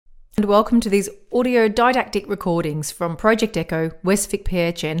welcome to these audio didactic recordings from Project Echo, West Vic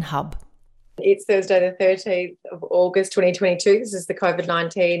PHN Hub. It's Thursday the 13th of August 2022. This is the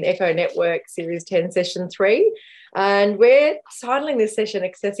COVID-19 Echo Network Series 10 Session 3. And we're titling this session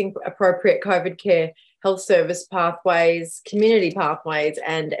Accessing Appropriate COVID Care, Health Service Pathways, Community Pathways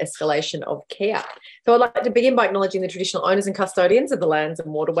and Escalation of Care. So I'd like to begin by acknowledging the traditional owners and custodians of the lands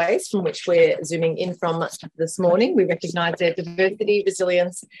and waterways from which we're zooming in from this morning. We recognise their diversity,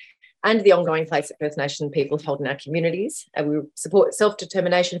 resilience and the ongoing place that First Nation people hold in our communities. And we support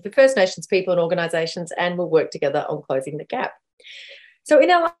self-determination for First Nations people and organisations, and we'll work together on closing the gap. So in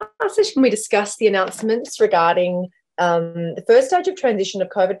our last session, we discussed the announcements regarding the first stage of transition of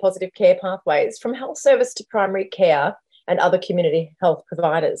COVID-positive care pathways from health service to primary care and other community health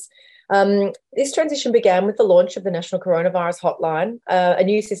providers. This transition began with the launch of the National Coronavirus Hotline, a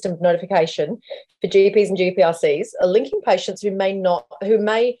new system of notification for GPs and GPRCs, linking patients who may not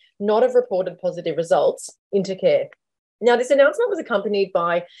have reported positive results into care. Now, this announcement was accompanied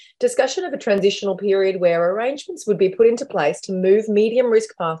by discussion of a transitional period where arrangements would be put into place to move medium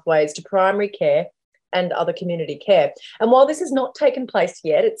risk pathways to primary care and other community care. And while this has not taken place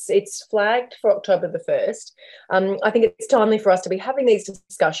yet, it's flagged for October the 1st. I think it's timely for us to be having these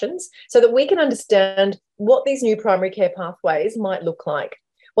discussions so that we can understand what these new primary care pathways might look like,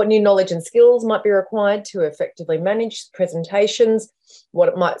 what new knowledge and skills might be required to effectively manage presentations,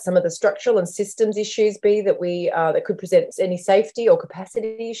 what might some of the structural and systems issues be that could present any safety or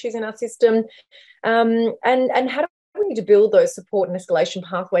capacity issues in our system, and how do we need to build those support and escalation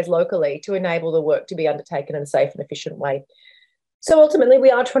pathways locally to enable the work to be undertaken in a safe and efficient way. So ultimately,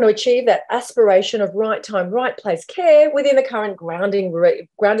 we are trying to achieve that aspiration of right time, right place care within the current grounded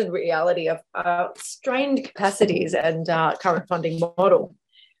reality of strained capacities and current funding model.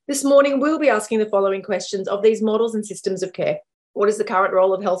 This morning, we'll be asking the following questions of these models and systems of care. What is the current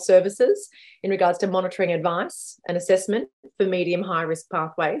role of health services in regards to monitoring advice and assessment for medium high risk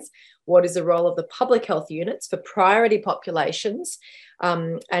pathways? What is the role of the public health units for priority populations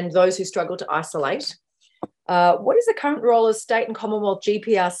and those who struggle to isolate? What is the current role of state and Commonwealth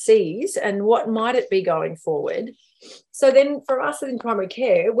GPRCs and what might it be going forward? So then for us in primary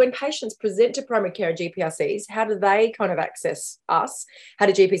care, when patients present to primary care and GPRCs, how do they kind of access us? How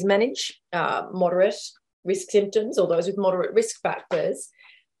do GPs manage moderate risk symptoms or those with moderate risk factors?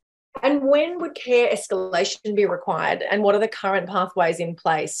 And when would care escalation be required? And what are the current pathways in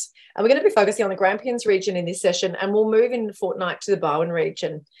place? And we're going to be focusing on the Grampians region in this session, and we'll move in a fortnight to the Bowen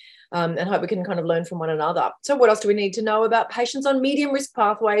region and hope we can kind of learn from one another. So what else do we need to know about patients on medium risk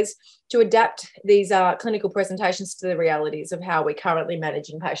pathways to adapt these clinical presentations to the realities of how we're currently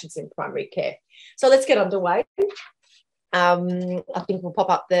managing patients in primary care? So let's get underway. I think we'll pop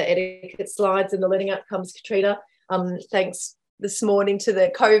up the etiquette slides and the learning outcomes, Katrina. Thanks this morning to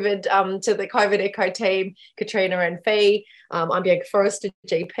the COVID Echo team, Katrina and Fee. I'm Bianca Forrester,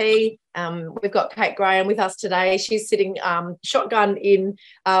 GP. We've got Kate Graham with us today. She's sitting shotgun in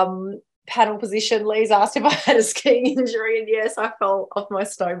paddle position. Lee's asked if I had a skiing injury, and yes, I fell off my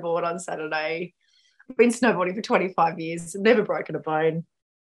snowboard on Saturday. I've been snowboarding for 25 years, never broken a bone,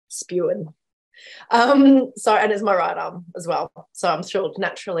 spewing. And it's my right arm as well. So I'm thrilled.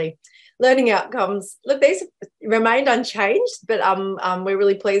 Naturally, learning outcomes. Look, these remained unchanged, but we're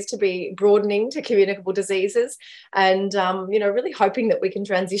really pleased to be broadening to communicable diseases and, really hoping that we can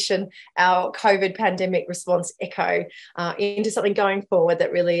transition our COVID pandemic response Echo into something going forward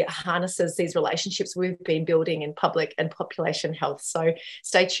that really harnesses these relationships we've been building in public and population health. So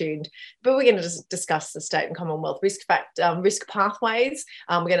stay tuned. But we're going to discuss the state and Commonwealth risk pathways.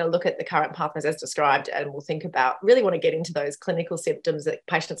 We're going to look at the current pathways as described, and we'll think about, really want to get into those clinical symptoms that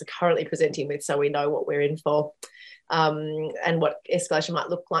patients are currently presenting with so we know what we're in for and what escalation might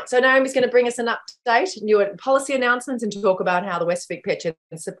look like. So Naomi's going to bring us an update, new policy announcements, and talk about how the West Vic PHN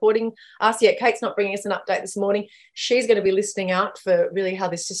is supporting us. Yeah, Kate's not bringing us an update this morning. She's going to be listening out for really how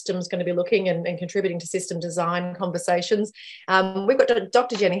this system is going to be looking and contributing to system design conversations. We've got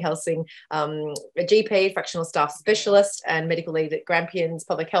Dr. Jenny Helsing, a GP, fractional staff specialist and medical lead at Grampians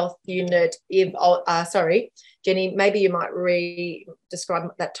Public Health Unit. Jenny, maybe you might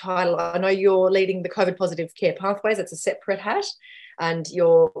describe that title. I know you're leading the COVID positive care pathways. It's a separate hat, and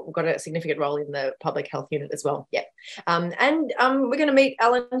you've got a significant role in the public health unit as well. Yeah. We're going to meet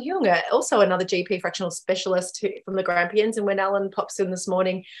Alan Hunger, also another GP fractional specialist from the Grampians. And when Alan pops in this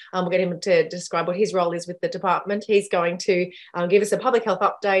morning, we'll get him to describe what his role is with the department. He's going to give us a public health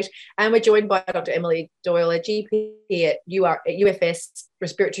update. And we're joined by Dr. Emily Doyle, a GP at UFS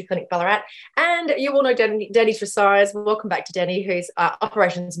Respiratory Clinic Ballarat. And you all know Danny Tresize. Welcome back to Danny, who's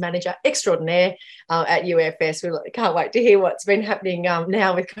Operations Manager Extraordinaire at UFS. We can't wait to hear what's been happening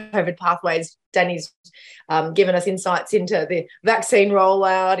now with COVID pathways. Danny's given us insights into the vaccine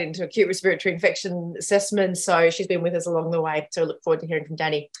rollout, into acute respiratory infection assessments. So she's been with us along the way. So I look forward to hearing from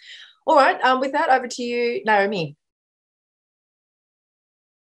Danny. All right, with that, over to you, Naomi.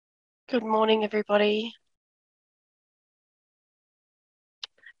 Good morning, everybody.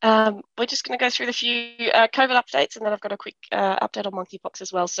 We're just going to go through the few COVID updates, and then I've got a quick update on monkeypox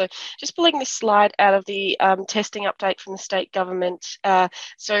as well. So just pulling this slide out of the testing update from the state government.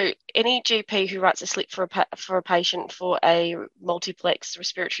 So any GP who writes a slip for a patient for a multiplex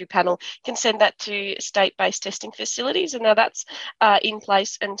respiratory panel can send that to state-based testing facilities, and now that's in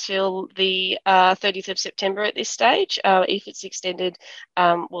place until the 30th of September at this stage. If it's extended,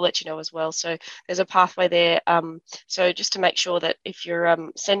 we'll let you know as well. So there's a pathway there. So just to make sure that if you're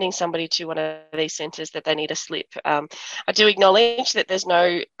sending somebody to one of these centres that they need a slip. I do acknowledge that there's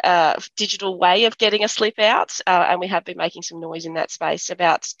no digital way of getting a slip out, and we have been making some noise in that space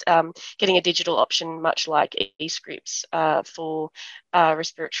about getting a digital option, much like e-scripts for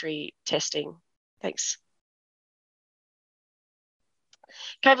respiratory testing. Thanks.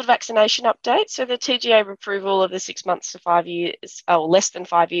 COVID vaccination update. So the TGA approval of the 6 months to 5 years, or less than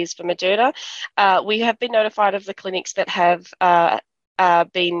 5 years for Moderna. We have been notified of the clinics that have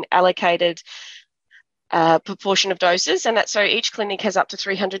been allocated proportion of doses, and that so each clinic has up to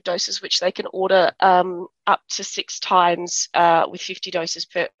 300 doses, which they can order up to 6 times with 50 doses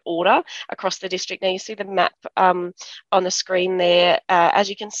per order across the district. Now you see the map on the screen there. As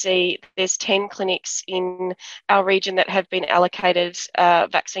you can see, there's 10 clinics in our region that have been allocated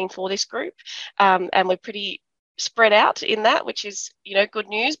vaccine for this group, and we're pretty spread out in that, which is, good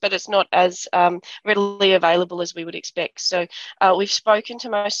news, but it's not as readily available as we would expect. So we've spoken to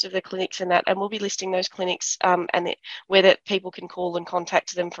most of the clinics in that, and we'll be listing those clinics where that people can call and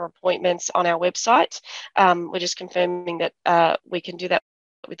contact them for appointments on our website. We're just confirming that we can do that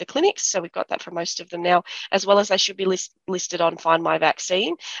with the clinics, so we've got that for most of them now, as well as they should be listed on Find My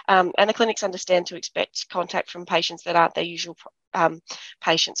Vaccine, and the clinics understand to expect contact from patients that aren't their usual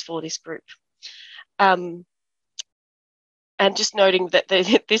patients for this group. And just noting that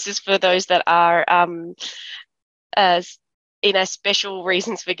this is for those that are in a special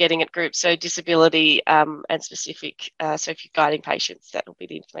reasons for getting it group, so disability and specific. So if you're guiding patients, that will be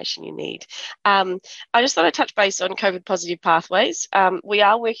the information you need. I just thought I'd touch base on COVID positive pathways. We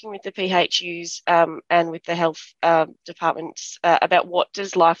are working with the PHUs and with the health departments about what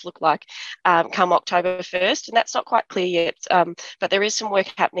does life look like come October 1st, and that's not quite clear yet, but there is some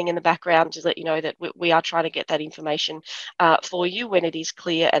work happening in the background to let you know that we are trying to get that information for you when it is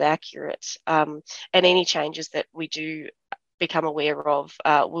clear and accurate, and any changes that we do become aware of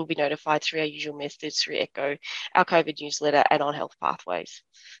will be notified through our usual methods, through ECHO, our COVID newsletter, and on health pathways.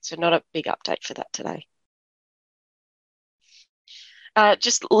 So not a big update for that today.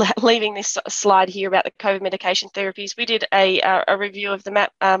 Just leaving this slide here about the COVID medication therapies. We did a review of the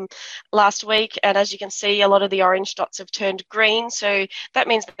map last week, and as you can see, a lot of the orange dots have turned green. So that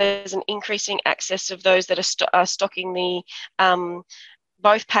means that there's an increasing access of those that are stocking the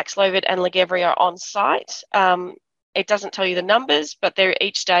both Paxlovid and Lagevrio on site. It doesn't tell you the numbers, but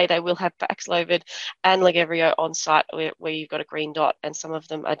each day they will have Paxlovid and Lagevrio on site where you've got a green dot, and some of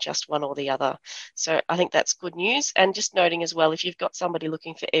them are just one or the other. So I think that's good news. And just noting as well, if you've got somebody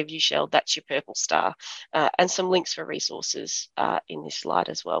looking for Evusheld, that's your purple star, and some links for resources in this slide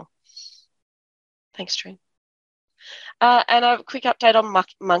as well. Thanks, Trine. And a quick update on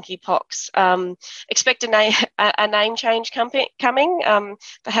monkeypox. Expect a name change coming.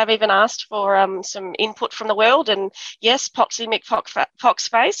 They have even asked for some input from the world, and yes, Poxy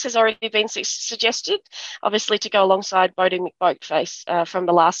McPoxface has already been suggested, obviously to go alongside Bodie McBoatface from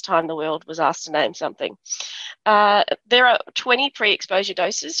the last time the world was asked to name something. There are 20 pre-exposure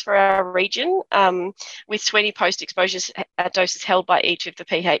doses for our region, with 20 post-exposure doses held by each of the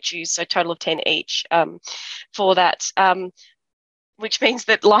PHUs, so total of 10 each for that. which means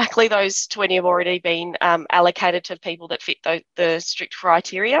that likely those 20 have already been allocated to people that fit the strict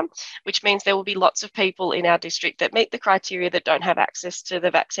criteria, which means there will be lots of people in our district that meet the criteria that don't have access to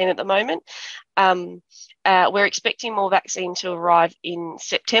the vaccine at the moment. We're expecting more vaccine to arrive in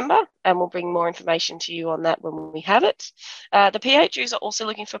September, and we'll bring more information to you on that when we have it. The PHUs are also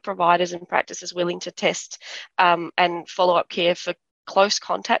looking for providers and practices willing to test and follow-up care for close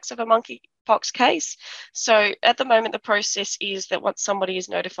contacts of a monkeypox case. So at the moment, the process is that once somebody is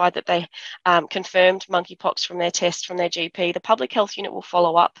notified that they confirmed monkeypox from their test from their GP, the public health unit will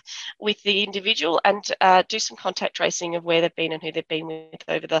follow up with the individual and do some contact tracing of where they've been and who they've been with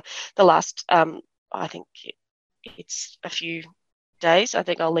over the last, I think it's a few days. I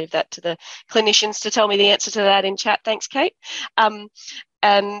think I'll leave that to the clinicians to tell me the answer to that in chat. Thanks, Kate.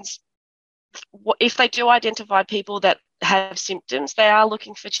 And if they do identify people that have symptoms, they are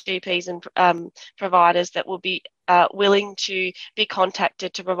looking for GPs and providers that will be willing to be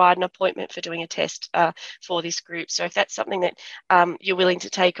contacted to provide an appointment for doing a test for this group. So if that's something that you're willing to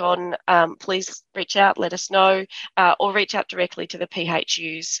take on, please reach out, let us know, or reach out directly to the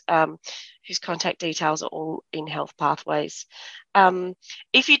PHUs whose contact details are all in Health Pathways.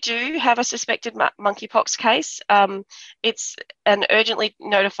 If you do have a suspected monkeypox case, it's an urgently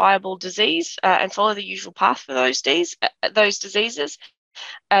notifiable disease and follow the usual path for those diseases.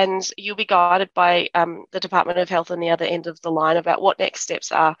 And you'll be guided by the Department of Health on the other end of the line about what next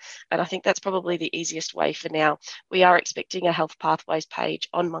steps are. And I think that's probably the easiest way for now. We are expecting a Health Pathways page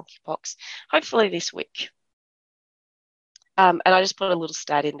on monkeypox, hopefully this week. And I just put a little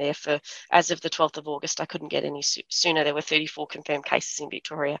stat in there for, as of the 12th of August, I couldn't get any sooner. There were 34 confirmed cases in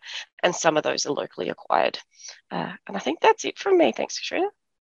Victoria, and some of those are locally acquired. And I think that's it from me. Thanks, Katrina.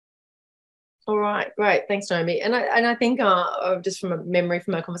 All right, great. Thanks, Naomi. And I think just from a memory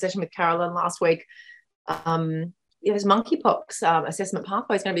from a conversation with Carolyn last week, this monkeypox assessment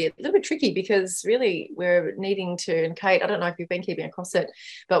pathway is going to be a little bit tricky because really we're needing to, and Kate, I don't know if you've been keeping across it,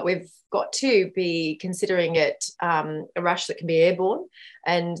 but we've got to be considering it a rash that can be airborne,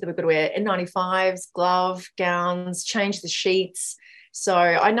 and we've got to wear N95s, glove, gowns, change the sheets. So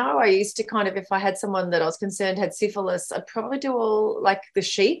I know I used to kind of, if I had someone that I was concerned had syphilis, I'd probably do all like the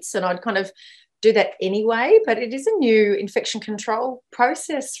sheets and I'd kind of do that anyway. But it is a new infection control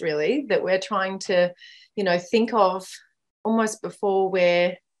process really that we're trying to, think of almost before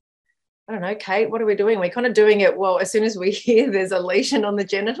we're, I don't know, Kate, what are we doing? We're kind of doing it, well, as soon as we hear there's a lesion on the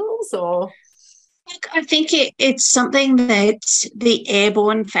genitals, or? I think it's something that the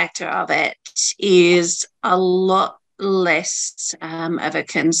airborne factor of it is a lot less of a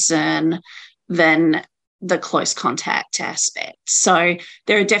concern than the close contact aspect. So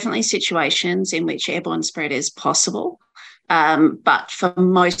there are definitely situations in which airborne spread is possible, but for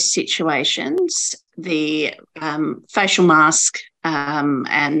most situations, the facial mask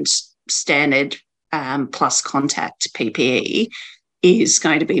and standard plus contact PPE is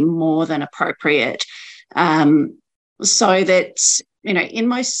going to be more than appropriate, so that, in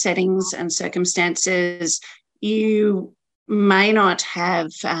most settings and circumstances, you may not have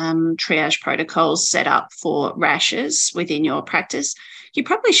triage protocols set up for rashes within your practice. You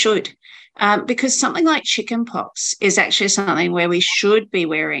probably should, because something like chickenpox is actually something where we should be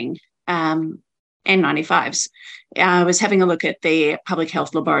wearing N95s. I was having a look at the Public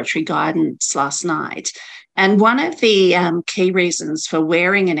Health Laboratory guidance last night, and one of the key reasons for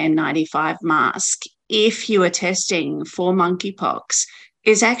wearing an N95 mask if you are testing for monkeypox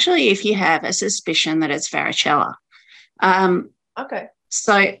is actually if you have a suspicion that it's varicella. Okay.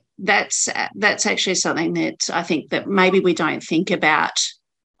 So that's actually something that I think that maybe we don't think about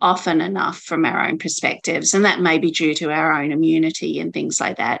often enough from our own perspectives, and that may be due to our own immunity and things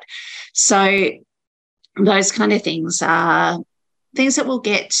like that. So those kind of things are things that we'll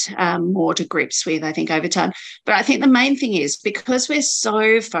get more to grips with, I think, over time. But I think the main thing is because we're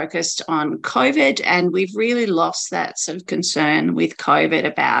so focused on COVID and we've really lost that sort of concern with COVID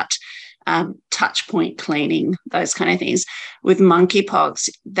about touch point cleaning, those kind of things. With monkeypox,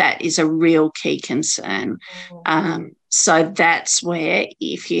 that is a real key concern. So that's where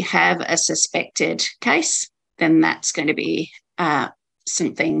if you have a suspected case, then that's going to be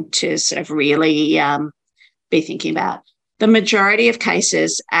something to sort of really be thinking about. The majority of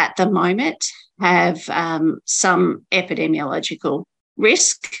cases at the moment have some epidemiological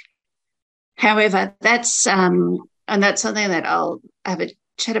risk. However, that's and that's something that I'll have a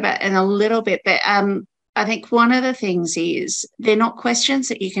chat about in a little bit. But I think one of the things is they're not questions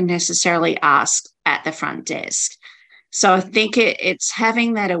that you can necessarily ask at the front desk. So I think it's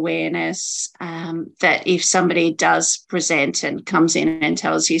having that awareness that if somebody does present and comes in and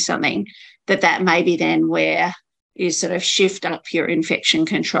tells you something, that may be then where you sort of shift up your infection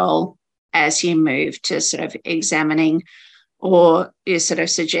control as you move to sort of examining, or you sort of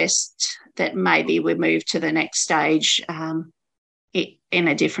suggest that maybe we move to the next stage in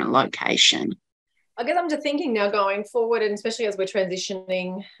a different location. I guess I'm just thinking now going forward, and especially as we're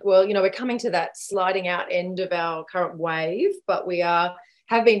transitioning, well, we're coming to that sliding out end of our current wave, but we have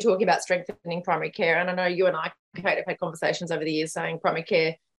been talking about strengthening primary care. And I know you and I, Kate, have had conversations over the years saying primary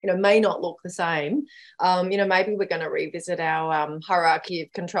care, may not look the same. Maybe we're going to revisit our hierarchy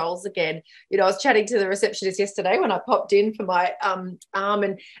of controls again. I was chatting to the receptionist yesterday when I popped in for my arm,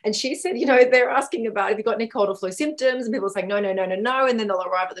 and she said, they're asking about, have you got any cold or flu symptoms? And people are saying, no. And then they'll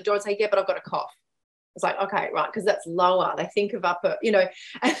arrive at the door and say, yeah, but I've got a cough. It's like, okay, right, because that's lower. They think of upper, and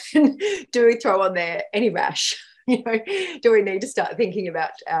then do we throw on there any rash? Do we need to start thinking about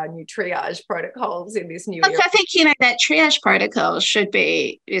our new triage protocols in this new era? I think, that triage protocol should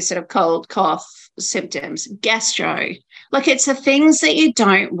be your sort of cold, cough symptoms, gastro. Like, it's the things that you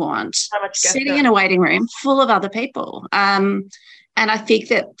don't want sitting in a waiting room full of other people. And I think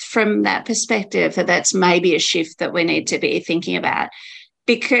that from that perspective, that's maybe a shift that we need to be thinking about.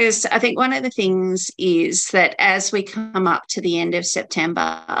 Because I think one of the things is that as we come up to the end of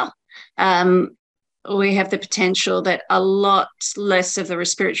September, we have the potential that a lot less of the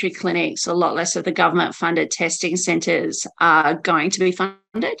respiratory clinics, a lot less of the government-funded testing centres are going to be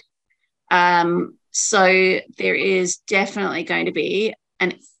funded. So there is definitely going to be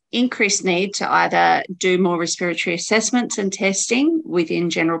an increased need to either do more respiratory assessments and testing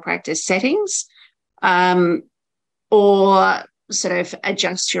within general practice settings, or sort of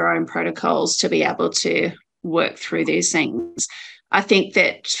adjust your own protocols to be able to work through these things. I think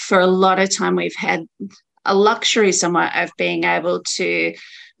that for a lot of time we've had a luxury somewhat of being able to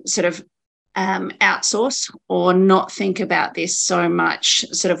sort of outsource or not think about this so much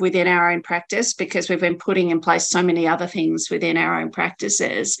sort of within our own practice, because we've been putting in place so many other things within our own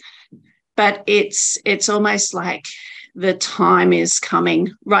practices. But it's almost like the time is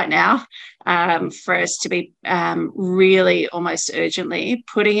coming right now for us to be really almost urgently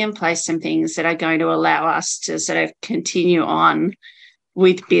putting in place some things that are going to allow us to sort of continue on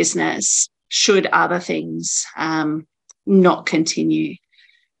with business should other things not continue.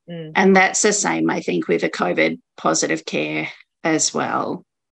 And that's the same, I think, with the COVID positive care as well.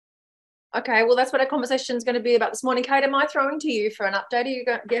 Okay, well, that's what our conversation is going to be about this morning. Kate, am I throwing to you for an update?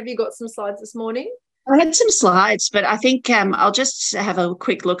 Have you got some slides this morning? I had some slides, but I think I'll just have a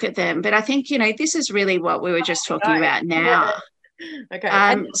quick look at them. But I think, this is really what we were just talking about now. Yeah.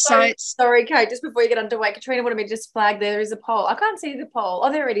 Okay. Sorry, Kate, just before you get underway, Katrina wanted me to just flag there is a poll. I can't see the poll.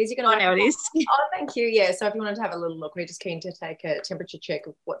 Oh, there it is. You're going to there it is. Oh, thank you. Yeah, so if you wanted to have a little look, we're just keen to take a temperature check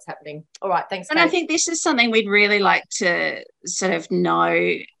of what's happening. All right, thanks, Kate. And I think this is something we'd really like to sort of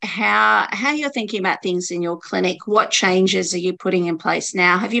know how you're thinking about things in your clinic. What changes are you putting in place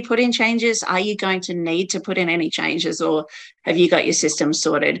now? Have you put in changes? Are you going to need to put in any changes, or have you got your system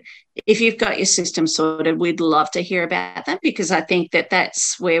sorted? If you've got your system sorted, we'd love to hear about them, because I think that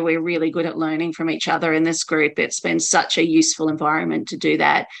that's where we're really good at learning from each other in this group. It's been such a useful environment to do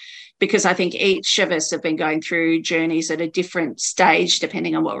that, because I think each of us have been going through journeys at a different stage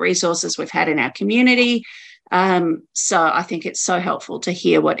depending on what resources we've had in our community. So I think it's so helpful to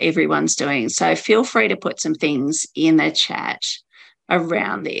hear what everyone's doing. So feel free to put some things in the chat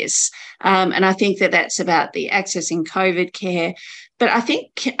around this. And I think that that's about the accessing COVID care. But I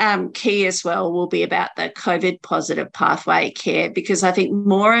think key as well will be about the COVID positive pathway care, because I think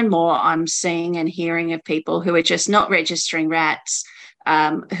more and more I'm seeing and hearing of people who are just not registering RATs,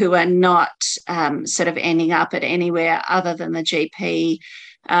 who are not sort of ending up at anywhere other than the GP,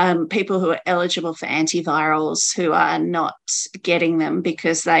 people who are eligible for antivirals who are not getting them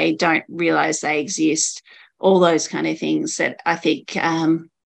because they don't realise they exist, all those kind of things that I think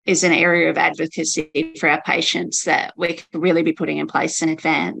is an area of advocacy for our patients that we can really be putting in place in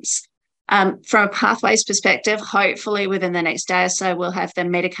advance. From a pathways perspective, hopefully within the next day or so, we'll have the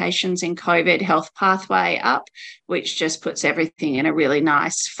medications in COVID health pathway up, which just puts everything in a really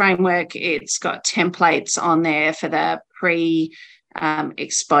nice framework. It's got templates on there for the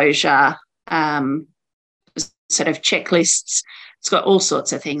pre-exposure sort of checklists. It's got all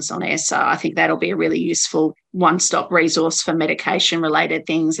sorts of things on there. So I think that'll be a really useful one-stop resource for medication-related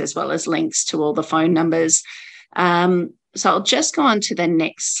things, as well as links to all the phone numbers. So I'll just go on to the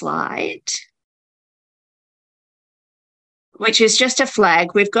next slide, which is just a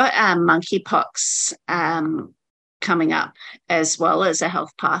flag. We've got monkeypox coming up as well as a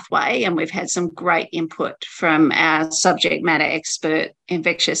health pathway, and we've had some great input from our subject matter expert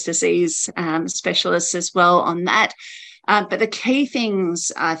infectious disease specialists as well on that. But the key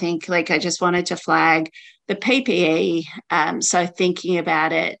things, I think, like I just wanted to flag, The PPE, so thinking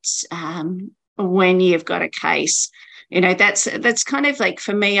about it when you've got a case, that's kind of like,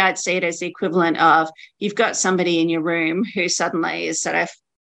 for me, I'd see it as the equivalent of, you've got somebody in your room who suddenly is sort of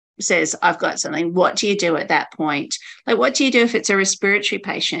says, I've got something. What do you do at that point? Like, what do you do if it's a respiratory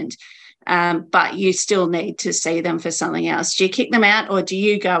patient, but you still need to see them for something else? Do you kick them out, or do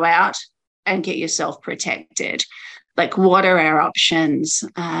you go out and get yourself protected? Like, what are our options?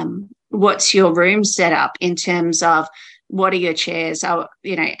 What's your room set up in terms of, what are your chairs?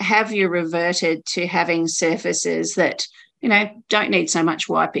 Have you reverted to having surfaces that, don't need so much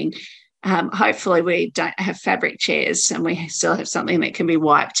wiping? Hopefully we don't have fabric chairs and we still have something that can be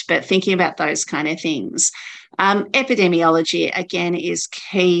wiped, but thinking about those kind of things. Epidemiology, again, is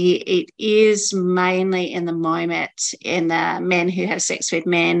key. It is mainly in the moment in the men who have sex with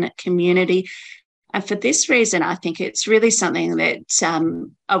men community. And for this reason, I think it's really something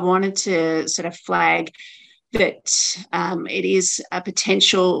that I wanted to sort of flag, that it is a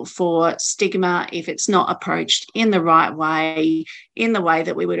potential for stigma if it's not approached in the right way, in the way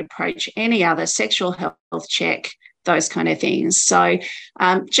that we would approach any other sexual health check, those kind of things. So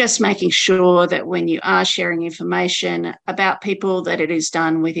just making sure that when you are sharing information about people, that it is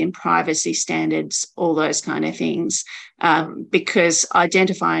done within privacy standards, all those kind of things, because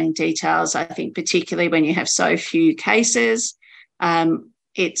identifying details, I think particularly when you have so few cases,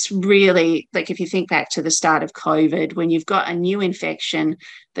 it's really, like, if you think back to the start of COVID, when you've got a new infection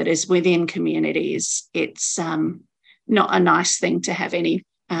that is within communities, it's not a nice thing to have any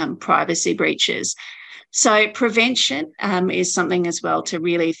privacy breaches. So prevention is something as well to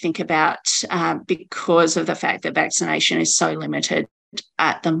really think about, because of the fact that vaccination is so limited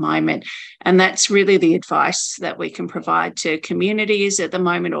at the moment. And that's really the advice that we can provide to communities at the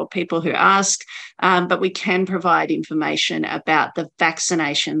moment, or people who ask, but we can provide information about the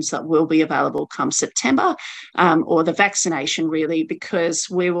vaccinations that will be available come September, or the vaccination really, because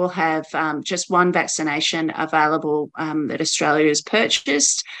we will have just one vaccination available that Australia has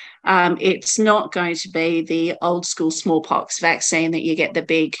purchased. It's not going to be the old school smallpox vaccine that you get the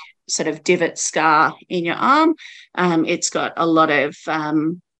big sort of divot scar in your arm. It's got a lot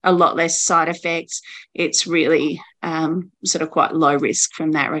less side effects. It's really sort of quite low risk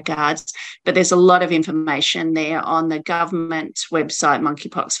from that regards. But there's a lot of information there on the government website,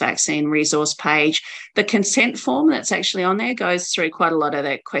 monkeypox vaccine resource page. The consent form that's actually on there goes through quite a lot of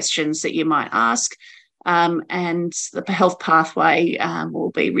the questions that you might ask. And the health pathway will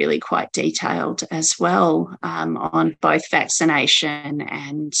be really quite detailed as well, on both vaccination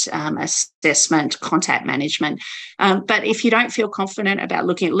and assessment, contact management. But if you don't feel confident about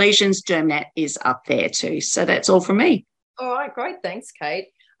looking at lesions, DermNet is up there too. So that's all from me. All right, great. Thanks, Kate.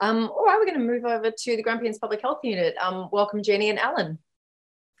 All right, we're going to move over to the Grampians Public Health Unit. Welcome, Jenny and Alan.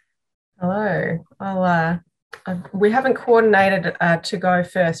 Hello. We haven't coordinated to go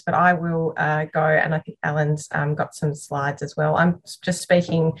first, but I will go, and I think Alan's got some slides as well. I'm just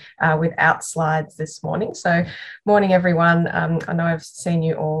speaking without slides this morning. So morning, everyone. I know I've seen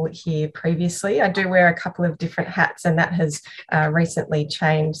you all here previously. I do wear a couple of different hats, and that has recently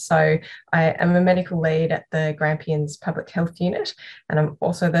changed. So I am a medical lead at the Grampians Public Health Unit, and I'm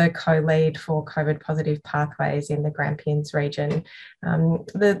also the co-lead for COVID positive pathways in the Grampians region.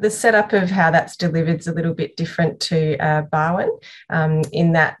 The setup of how that's delivered is a little bit different to Barwon,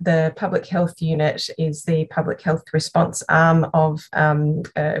 in that the public health unit is the public health response arm of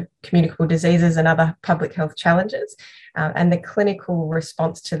communicable diseases and other public health challenges. And the clinical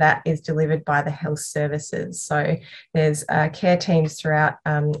response to that is delivered by the health services. So there's care teams throughout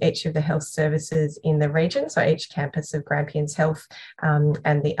each of the health services in the region, so each campus of Grampians Health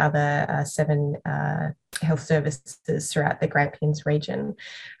and the other 7 health services throughout the Grampians region.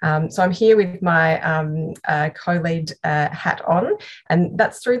 So I'm here with my co-lead hat on, and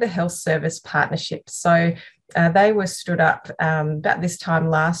that's through the health service partnership. So they were stood up about this time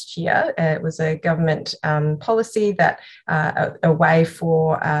last year. It was a government policy that a way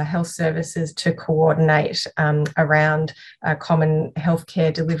for health services to coordinate around common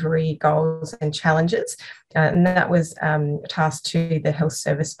healthcare delivery goals and challenges. And that was tasked to the health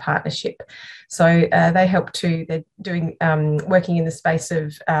service partnership. So they help to, they're doing, working in the space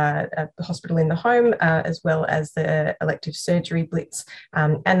of a hospital in the home, as well as the elective surgery blitz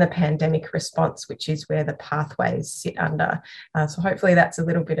and the pandemic response, which is where the pathways sit under. So hopefully that's a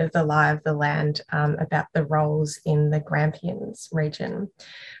little bit of the lie of the land about the roles in the Grampians region.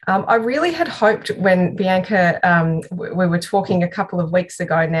 I really had hoped when Bianca, we were talking a couple of weeks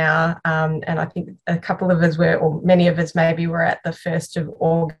ago now, and I think a couple of us were, or many of us maybe were at the 1st of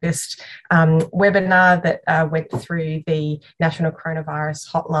August webinar that went through the National Coronavirus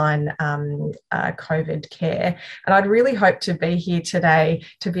Hotline COVID care. And I'd really hoped to be here today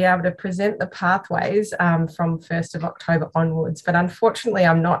to be able to present the pathways from 1st of October onwards. But unfortunately,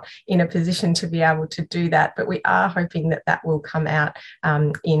 I'm not in a position to be able to do that. But we are hoping that that will come out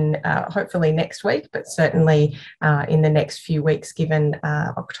in hopefully next week, but certainly in the next few weeks, given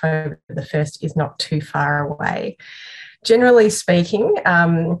October the 1st is not too far away. Generally speaking,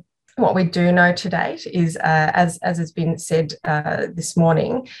 what we do know to date is, as has been said this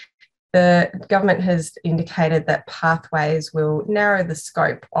morning, the government has indicated that pathways will narrow the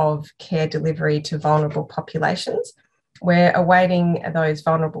scope of care delivery to vulnerable populations. We're awaiting those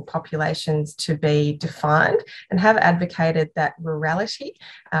vulnerable populations to be defined and have advocated that rurality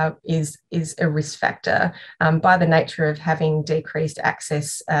is a risk factor by the nature of having decreased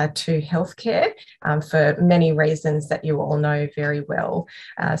access to healthcare for many reasons that you all know very well.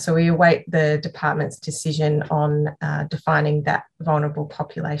 So we await the department's decision on defining that vulnerable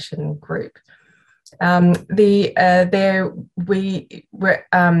population group.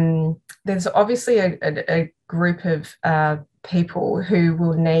 There's obviously a group of people who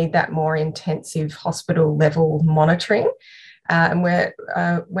will need that more intensive hospital level monitoring. And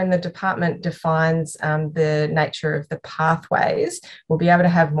when the department defines the nature of the pathways, we'll be able to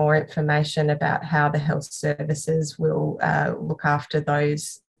have more information about how the health services will look after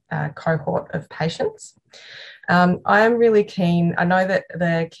those cohort of patients. I am really keen. I know that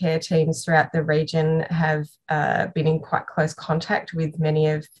the care teams throughout the region have been in quite close contact with many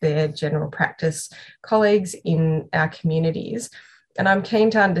of their general practice colleagues in our communities. And I'm keen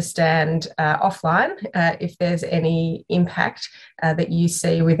to understand offline if there's any impact that you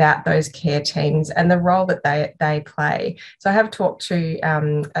see without those care teams and the role that they play. So I have talked to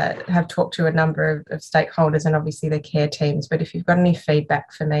a number of stakeholders and obviously the care teams. But if you've got any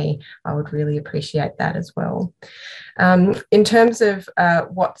feedback for me, I would really appreciate that as well. In terms of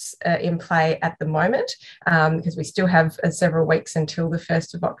what's in play at the moment, because we still have several weeks until the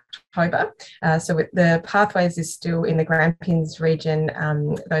 1st of October. So with the pathways is still in the Grampians region.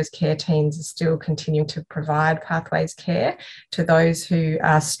 Those care teams are still continuing to provide pathways care to those who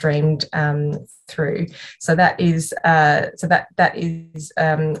are streamed through. So that is a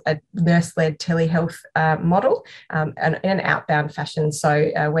nurse-led telehealth model in an outbound fashion.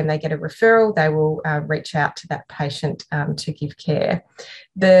 So when they get a referral, they will reach out to that patient to give care.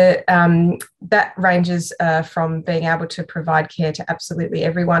 That ranges from being able to provide care to absolutely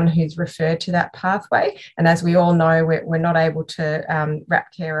everyone who's referred to that pathway. And as we all know, we're not able to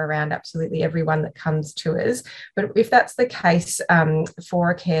wrap care around absolutely everyone that comes to us. But if that's the case for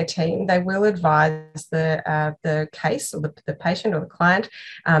a care team, they will advise the case or the patient or the client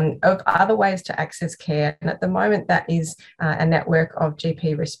of other ways to access care. And at the moment, that is a network of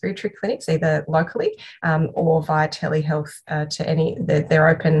GP respiratory clinics, either locally or via telehealth to any. They're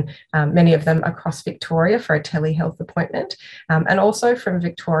open, many of them across Victoria for a telehealth appointment, and also from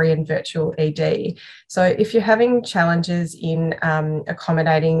Victorian Virtual ED. So if you're having challenges in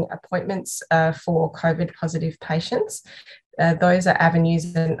accommodating appointments for COVID positive patients, those are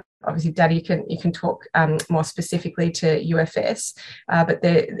avenues. And obviously, Daddy, you can talk more specifically to UFS, but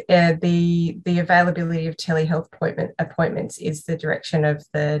the availability of telehealth appointments is the direction of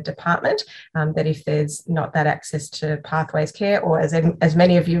the department. That if there's not that access to pathways care, or as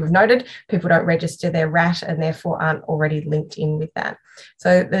many of you have noted, people don't register their RAT and therefore aren't already linked in with that.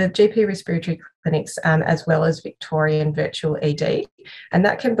 So the GP respiratory clinics, as well as Victorian Virtual ED, and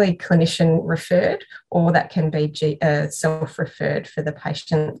that can be clinician referred or that can be self-referred for the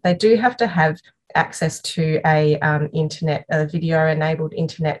patient. They do have to have access to a video-enabled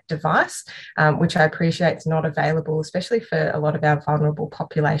internet device, which I appreciate is not available, especially for a lot of our vulnerable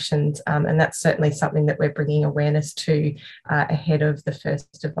populations. And that's certainly something that we're bringing awareness to ahead of the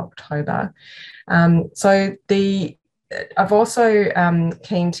 1st of October. I've also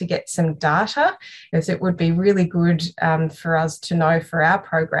keen to get some data, as it would be really good for us to know for our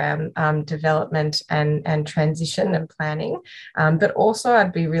program development and transition and planning. But also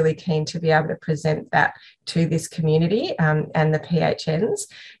I'd be really keen to be able to present that to this community and the PHNs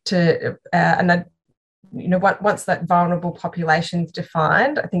and once that vulnerable population is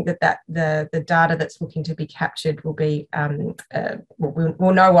defined, I think that the data that's looking to be captured will be,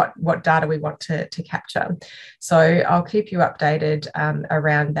 we'll know what data we want to capture. So I'll keep you updated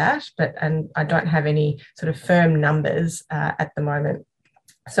around that, and I don't have any sort of firm numbers at the moment.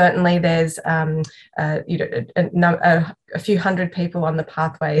 Certainly there's a few hundred people on the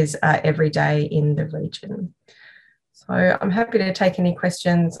pathways every day in the region. So I'm happy to take any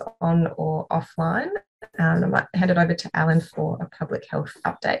questions on or offline. I might hand it over to Alan for a public health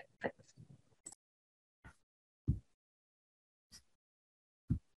update.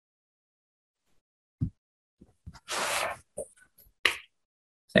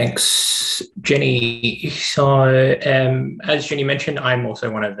 Thanks, Jenny. So as Jenny mentioned, I'm also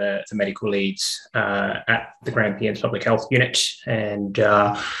one of the medical leads at the Grampians Public Health Unit, and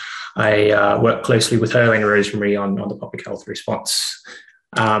I work closely with her and Rosemary on the public health response.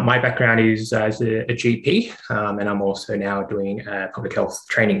 My background is as a GP, and I'm also now doing public health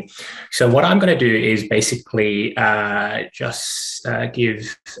training. So what I'm going to do is basically just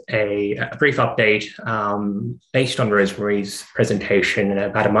give a brief update based on Rosemary's presentation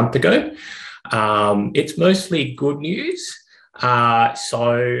about a month ago. It's mostly good news.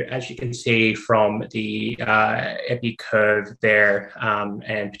 So as you can see from the epi curve there,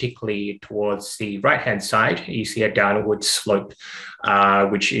 and particularly towards the right-hand side, you see a downward slope,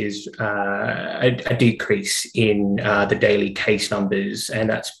 which is a decrease in the daily case numbers. And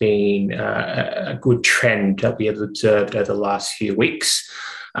that's been a good trend that we have observed over the last few weeks.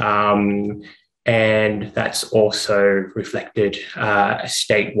 And that's also reflected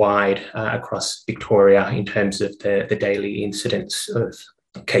statewide across Victoria in terms of the daily incidence of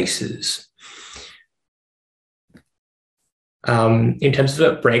cases. In terms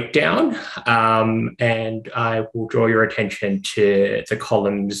of the breakdown, and I will draw your attention to the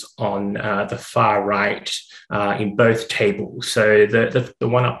columns on the far right in both tables. So the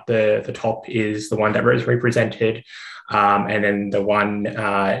one up the top is the one that Rosemary presented, and then the one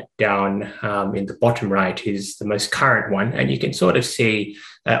down in the bottom right is the most current one. And you can sort of see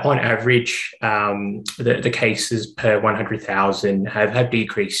on average, the cases per 100,000 have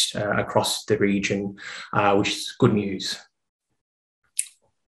decreased across the region, which is good news.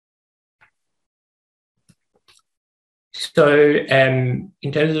 So in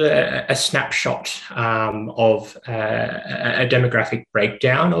terms of a snapshot of a demographic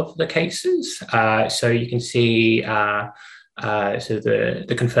breakdown of the cases, so you can see so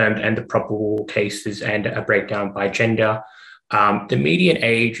the confirmed and the probable cases and a breakdown by gender. The median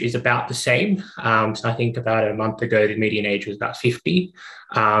age is about the same. So I think about a month ago, the median age was about 50,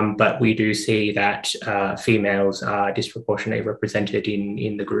 but we do see that females are disproportionately represented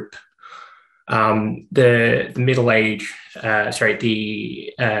in the group. The middle age,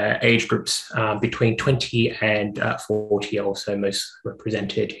 the age groups between 20 and 40 are also most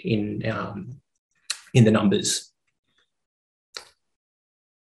represented in the numbers.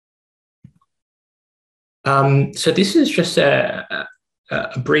 So this is just a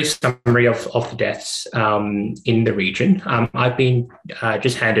brief summary of the deaths in the region. I've been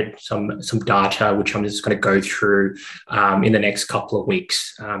just handed some data, which I'm just going to go through in the next couple of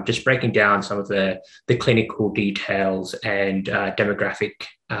weeks, just breaking down some of the clinical details and demographic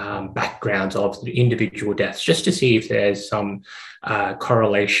backgrounds of the individual deaths, just to see if there's some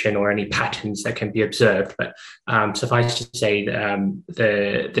correlation or any patterns that can be observed. But suffice to say,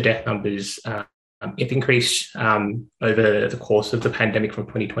 the death numbers it increased over the course of the pandemic from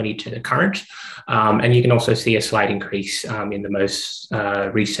 2020 to the current. And you can also see a slight increase in the most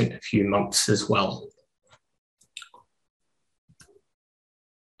recent few months as well.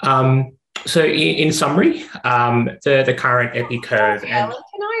 So in summary, the current epi curve. Alan,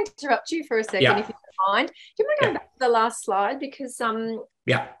 can I interrupt you for a second, if you don't mind? Do you want to go back to the last slide? Because so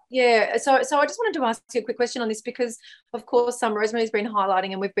I just wanted to ask you a quick question on this, because of course Rosemary's been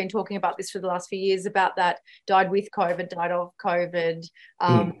highlighting, and we've been talking about this for the last few years, about that died with COVID, died of COVID,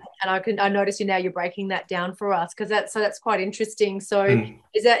 and I notice you're breaking that down for us, because that's quite interesting. So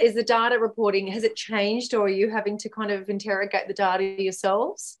is the data reporting, has it changed, or are you having to kind of interrogate the data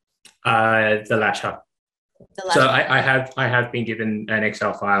yourselves? The latter. So I have been given an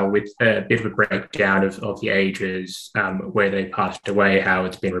Excel file with a bit of a breakdown of the ages, where they passed away, how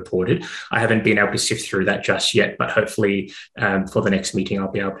it's been reported. I haven't been able to sift through that just yet, but hopefully for the next meeting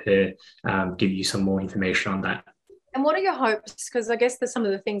I'll be able to give you some more information on that. And what are your hopes? Because I guess there's some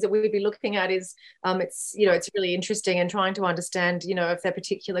of the things that we would be looking at is it's it's really interesting and trying to understand if there are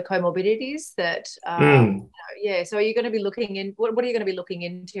particular comorbidities that So are you going to be looking in? What are you going to be looking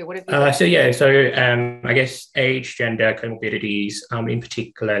into? What have you I guess age, gender, comorbidities, in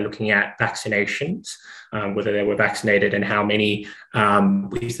particular, looking at vaccinations, whether they were vaccinated and how many,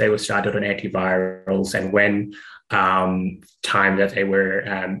 if they were started on antivirals, and when time that they were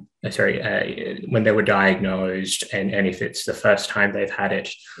when they were diagnosed, and if it's the first time they've had it,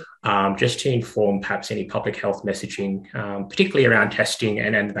 just to inform perhaps any public health messaging, particularly around testing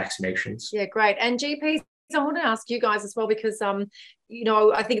and the vaccinations. Yeah, great. And GPs, I want to ask you guys as well, because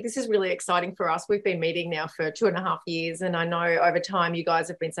I think this is really exciting for us. We've been meeting now for 2.5 years, and I know over time you guys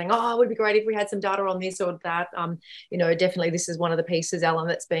have been saying, it would be great if we had some data on this or that. Definitely this is one of the pieces, Alan,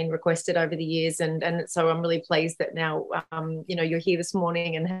 that's been requested over the years, and so I'm really pleased that now you're here this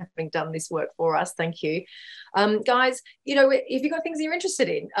morning and having done this work for us. Thank you. Guys, if you've got things you're interested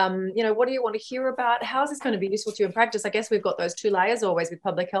in, what do you want to hear about? How is this going to be useful to you in practice? I guess we've got those two layers always with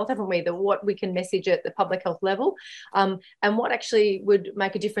public health, haven't we? What we can message at the public health level, and what actually would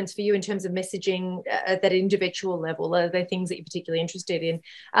make a difference for you in terms of messaging at that individual level. Are there things that you're particularly interested in?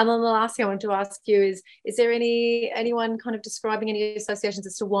 And then the last thing I want to ask you is there anyone kind of describing any associations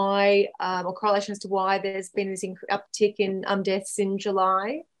as to why or correlation as to why there's been this uptick in deaths in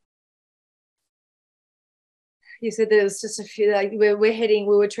July? You said there was just a few, like we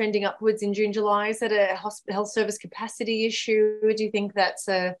were trending upwards in June, July. Is that a health service capacity issue? Do you think has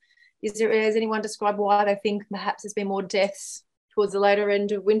anyone described why they think perhaps there's been more deaths towards the later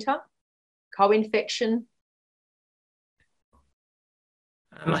end of winter? Co-infection?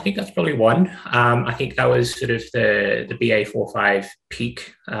 I think that's probably one. I think that was sort of the BA.4/5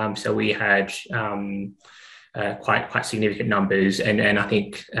 peak. So we had quite significant numbers, and I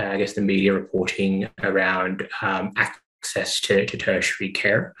think I guess the media reporting around access to tertiary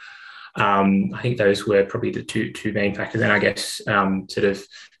care. I think those were probably the two main factors, and I guess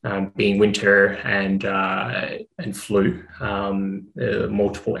being winter and flu,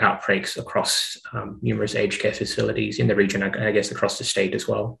 multiple outbreaks across numerous aged care facilities in the region, I guess across the state as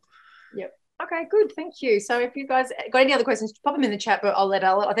well. Yep. Okay, good. Thank you. So if you guys got any other questions, pop them in the chat, but I'll let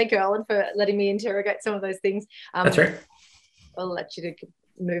Alan. I thank you, Alan, for letting me interrogate some of those things. That's right. I'll let you to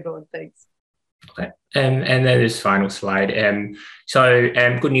move on. Thanks. Okay. And then this final slide.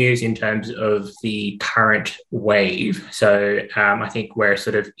 Good news in terms of the current wave. So I think we're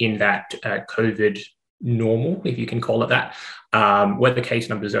sort of in that COVID normal, if you can call it that, where the case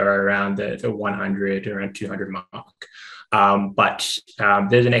numbers are around the 100, around 200 mark. But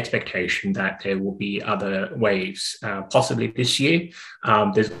there's an expectation that there will be other waves, possibly this year.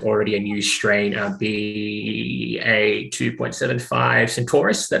 There's already a new strain, BA.2.75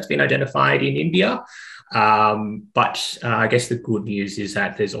 Centaurus, that's been identified in India. But I guess the good news is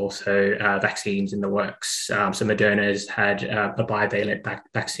that there's also vaccines in the works. So Moderna's had a bivalent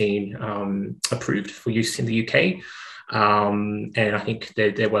vaccine approved for use in the UK. And I think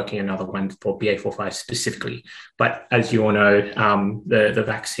they're working another one for BA.4/5 specifically. But as you all know, the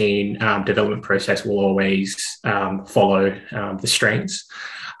vaccine development process will always follow the strains.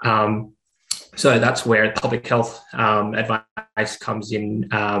 So that's where public health advice comes in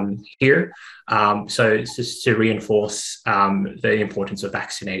here. So it's just to reinforce the importance of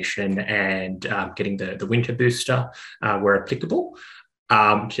vaccination and getting the winter booster where applicable,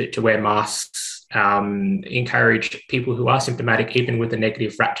 to wear masks, encourage people who are symptomatic, even with a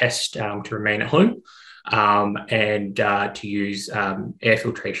negative RAT test, to remain at home, and to use air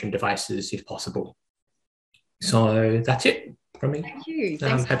filtration devices if possible. So that's it from me. Thank you.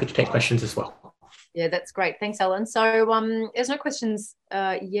 I'm happy to take questions as well. Yeah, that's great. Thanks, Alan. So there's no questions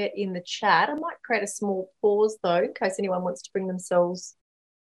yet in the chat. I might create a small pause, though, in case anyone wants to bring themselves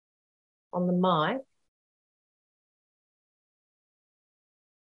on the mic.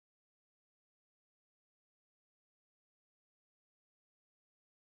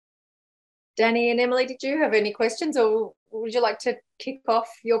 Danny and Emily, did you have any questions, or would you like to kick off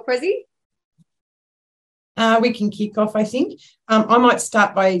your prezi? We can kick off, I think. I might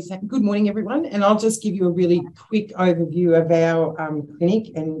start by saying good morning, everyone, and I'll just give you a really quick overview of our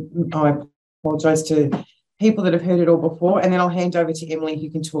clinic, and I apologise to people that have heard it all before, and then I'll hand over to Emily,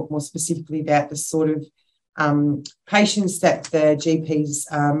 who can talk more specifically about the sort of patients that the GPs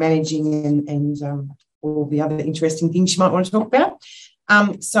are managing and all the other interesting things you might want to talk about.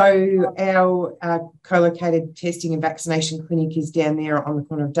 So our co-located testing and vaccination clinic is down there on the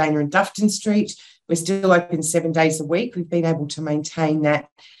corner of Dana and Dufton Street. We're still open 7 days a week. We've been able to maintain that,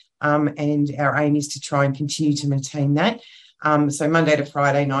 and our aim is to try and continue to maintain that. So Monday to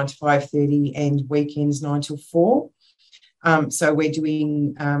Friday, 9 to 5:30, and weekends 9 till 4. So we're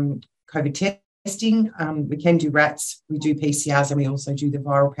doing COVID testing. We can do rats, we do PCRs, and we also do the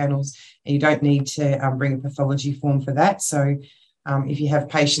viral panels. And you don't need to bring a pathology form for that. So if you have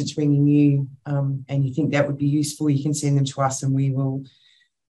patients ringing you and you think that would be useful, you can send them to us and we will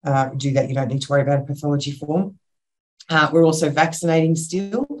do that. You don't need to worry about a pathology form. We're also vaccinating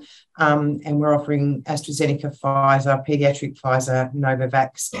still, and we're offering AstraZeneca, Pfizer, paediatric Pfizer,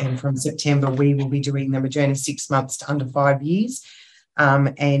 Novavax, and from September we will be doing the Moderna 6 months to under 5 years.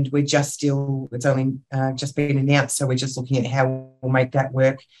 And we're just still, it's only just been announced, so we're just looking at how we'll make that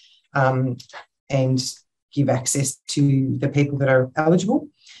work and give access to the people that are eligible.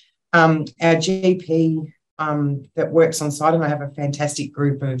 Our GP that works on site, and I have a fantastic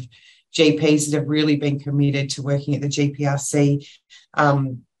group of GPs that have really been committed to working at the GPRC,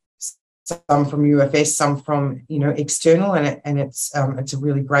 some from UFS, some from external, and it's a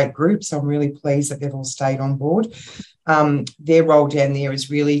really great group. So I'm really pleased that they've all stayed on board. Their role down there is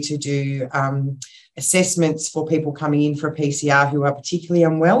really to do assessments for people coming in for a PCR who are particularly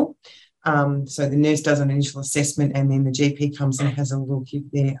unwell. So the nurse does an initial assessment and then the GP comes and has a look if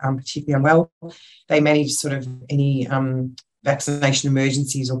they're particularly unwell. They manage sort of any vaccination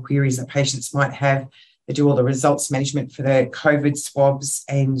emergencies or queries that patients might have. They do all the results management for the COVID swabs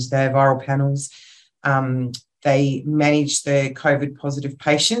and the viral panels. They manage the COVID positive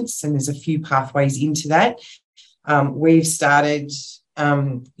patients, and there's a few pathways into that. We've started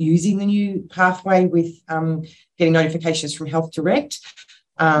using the new pathway with getting notifications from Health Direct,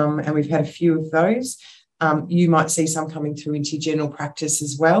 and we've had a few of those. You might see some coming through into general practice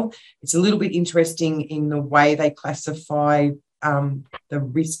as well. It's a little bit interesting in the way they classify the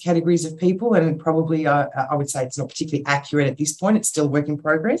risk categories of people, and probably I would say it's not particularly accurate at this point. It's still a work in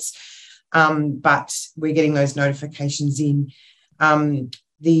progress, but we're getting those notifications in.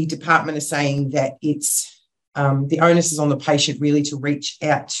 The department is saying that it's the onus is on the patient really to reach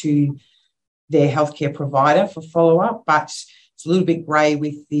out to their healthcare provider for follow-up, but it's a little bit grey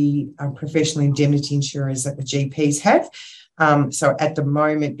with the professional indemnity insurers that the GPs have. So at the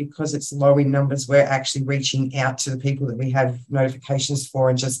moment, because it's low in numbers, we're actually reaching out to the people that we have notifications for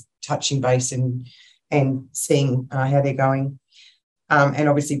and just touching base and seeing how they're going. And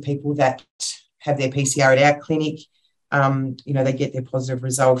obviously people that have their PCR at our clinic, they get their positive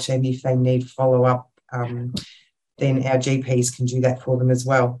result, and if they need follow-up, then our GPs can do that for them as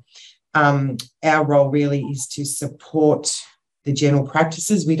well. Our role really is to support the general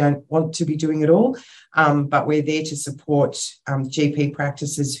practices. We don't want to be doing it all, but we're there to support GP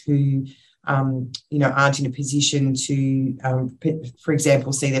practices who, aren't in a position to, for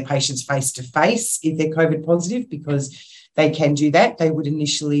example, see their patients face-to-face if they're COVID positive, because they can do that. They would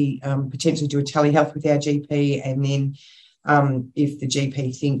initially potentially do a telehealth with our GP, and then if the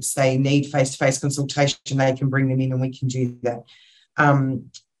GP thinks they need face-to-face consultation, they can bring them in and we can do that.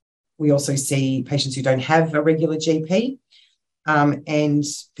 We also see patients who don't have a regular GP. And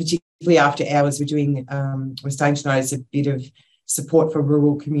particularly after hours, we're starting to notice a bit of support for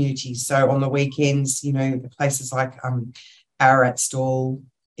rural communities. So on the weekends, places like Ararat, Stall,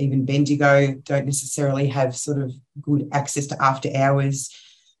 even Bendigo don't necessarily have sort of good access to after hours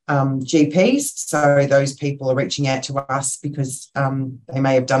GPs. So those people are reaching out to us because they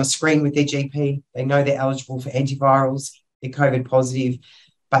may have done a screen with their GP. They know they're eligible for antivirals, they're COVID positive,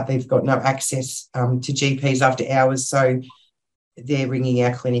 but they've got no access to GPs after hours. So they're ringing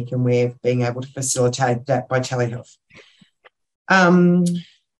our clinic and we're being able to facilitate that by telehealth.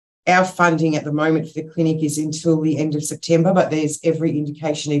 Our funding at the moment for the clinic is until the end of September, but there's every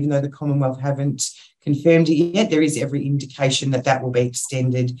indication, even though the Commonwealth haven't confirmed it yet, there is every indication that will be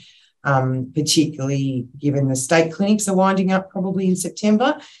extended, particularly given the state clinics are winding up probably in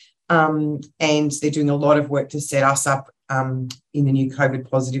September, and they're doing a lot of work to set us up in the new COVID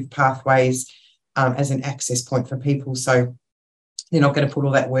positive pathways as an access point for people. So they're not going to put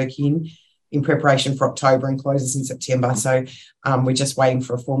all that work in preparation for October and closes in September. So we're just waiting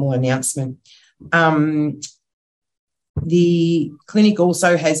for a formal announcement. The clinic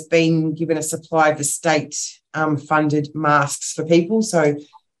also has been given a supply of the state funded masks for people. So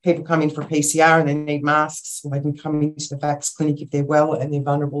people come in for a PCR and they need masks. They can come into the Vax clinic if they're well and they're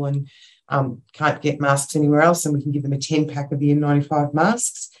vulnerable and can't get masks anywhere else, and we can give them a 10-pack of the N95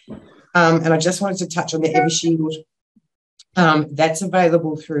 masks. And I just wanted to touch on the Evershield. That's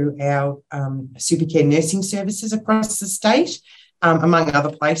available through our Supercare nursing services across the state, among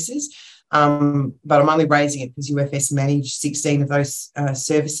other places. But I'm only raising it because UFS manage 16 of those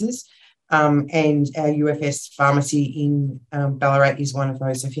services. And our UFS pharmacy in Ballarat is one of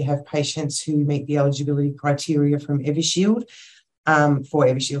those. If you have patients who meet the eligibility criteria from Evershield, for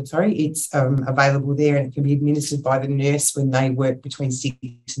Evershield, sorry. It's available there, and it can be administered by the nurse when they work between 6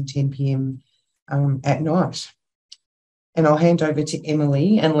 and 10 p.m. At night. And I'll hand over to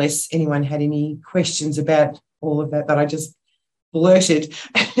Emily, unless anyone had any questions about all of that I just blurted.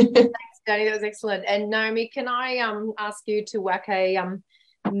 Thanks, Danny. That was excellent. And Naomi, can I ask you to whack a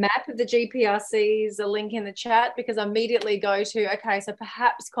map of the GPRCs, a link in the chat, because I immediately go to, okay, so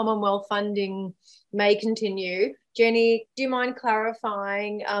perhaps Commonwealth funding may continue. Jenny, do you mind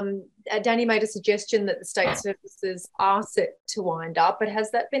clarifying? Danny made a suggestion that the state services are set to wind up, but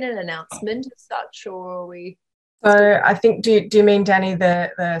has that been an announcement as such, or are we? So I think, do you mean, Danny,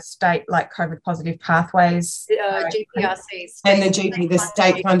 the state, like COVID positive pathways? GPRCs. And the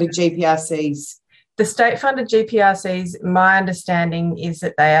state-funded GPRCs. The state-funded GPRCs, my understanding is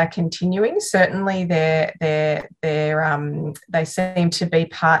that they are continuing. Certainly, they seem to be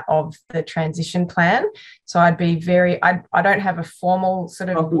part of the transition plan. So I'd be I don't have a formal sort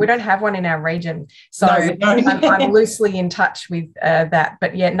of, we don't have one in our region. So I'm loosely in touch with that.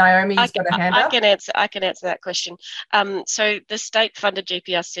 But yeah, Naomi's got a hand up. I can answer that question. So the state-funded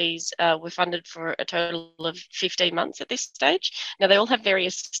GPRCs were funded for a total of 15 months at this stage. Now, they all have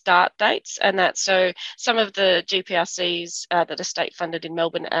various start dates, and that so some of the GPRCs that are state-funded in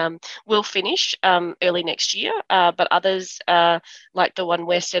Melbourne will finish early next year, but others, like the one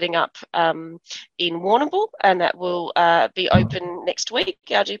we're setting up in Warrnambool, and that will be open next week.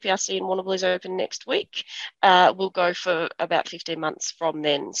 Our GPRC in Warrnambool is open next week. Will go for about 15 months from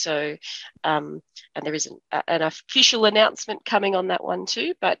then. So, and there is an official announcement coming on that one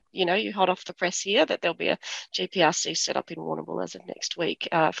too, but you hot off the press here that there'll be a GPRC set up in Warrnambool as of next week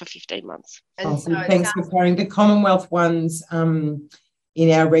for 15 months. And so thanks for clarifying. The Commonwealth ones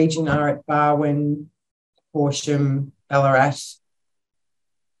in our region are at Barwon, Horsham, Ballarat.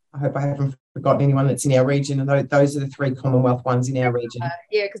 I hope I haven't forgotten anyone that's in our region, and those are the three Commonwealth ones in our region.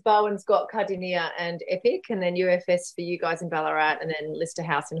 Yeah, because Barwon's got Cardinia and Epic, and then UFS for you guys in Ballarat, and then Lister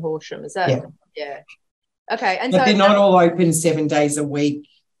House in Horsham. Is that? Yeah. Okay. And but they're not all open 7 days a week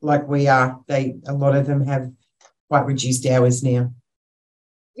like we are. A lot of them have quite reduced hours now.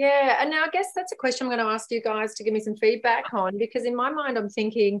 Yeah, and now I guess that's a question I'm going to ask you guys to give me some feedback on, because in my mind I'm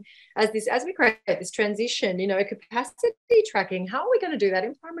thinking as we create this transition, capacity tracking, how are we going to do that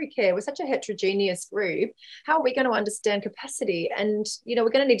in primary care? We're such a heterogeneous group. How are we going to understand capacity? And we're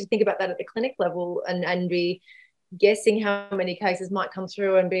going to need to think about that at the clinic level and be guessing how many cases might come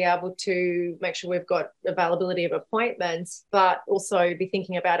through and be able to make sure we've got availability of appointments, but also be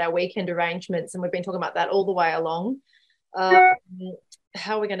thinking about our weekend arrangements. And we've been talking about that all the way along.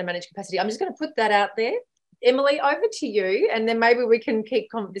 How are we going to manage capacity? I'm just going to put that out there. Emily, over to you, and then maybe we can keep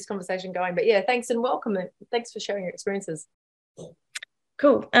this conversation going. But yeah, thanks and welcome. And thanks for sharing your experiences.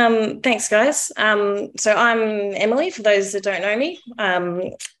 Cool. Thanks, guys. So I'm Emily, for those that don't know me.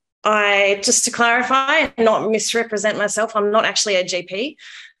 Just to clarify and not misrepresent myself, I'm not actually a GP.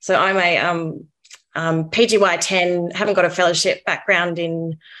 So I'm a PGY 10, haven't got a fellowship background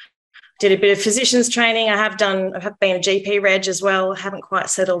did a bit of physicians training. I have been a GP reg as well. Haven't quite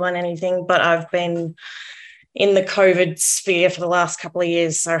settled on anything, but I've been in the COVID sphere for the last couple of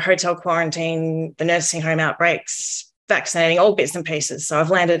years. So hotel quarantine, the nursing home outbreaks, vaccinating, all bits and pieces. So I've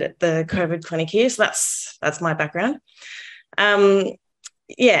landed at the COVID clinic here. So that's my background.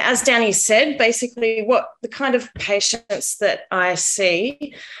 As Danny said, basically what the kind of patients that I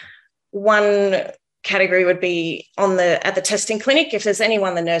see, one category would be at the testing clinic. If there's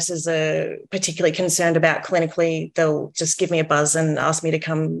anyone the nurses are particularly concerned about clinically, they'll just give me a buzz and ask me to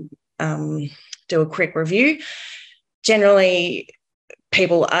come do a quick review. Generally,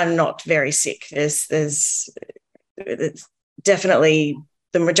 people are not very sick. There's definitely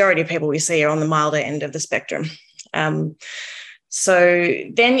the majority of people we see are on the milder end of the spectrum. So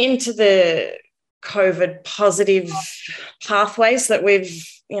then into the COVID positive pathways that we've,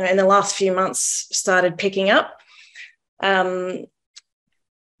 in the last few months started picking up. To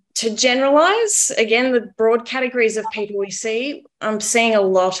generalise, again, the broad categories of people we see, I'm seeing a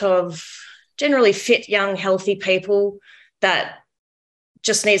lot of generally fit, young, healthy people that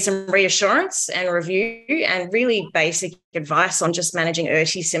just need some reassurance and review and really basic advice on just managing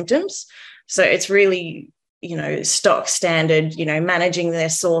ERTI symptoms. So it's really, stock standard, managing their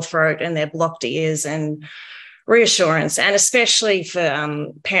sore throat and their blocked ears and reassurance. And especially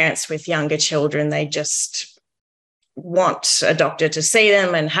for parents with younger children, they just want a doctor to see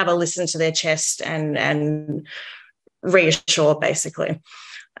them and have a listen to their chest and reassure, basically.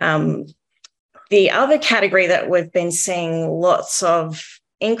 The other category that we've been seeing lots of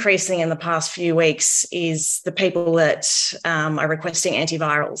increasing in the past few weeks is the people that are requesting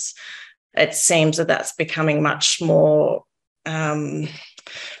antivirals. It seems that that's becoming much more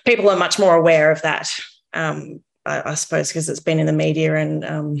people are much more aware of that, I suppose, because it's been in the media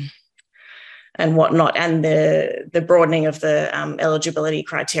and whatnot, and the broadening of the eligibility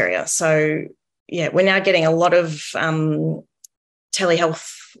criteria. So, yeah, we're now getting a lot of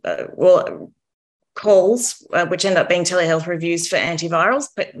telehealth calls, which end up being telehealth reviews for antivirals,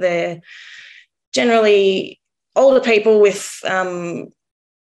 but they're generally older people with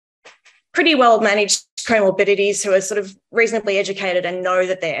pretty well-managed comorbidities who are sort of reasonably educated and know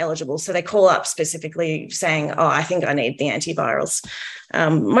that they're eligible. So they call up specifically saying, oh, I think I need the antivirals.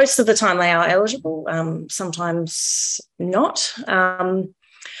 Most of the time they are eligible, sometimes not. And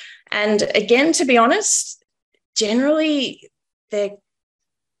again, to be honest, generally they're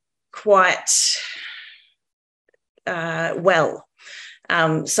quite well.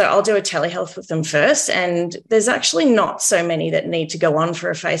 So I'll do a telehealth with them first, and there's actually not so many that need to go on for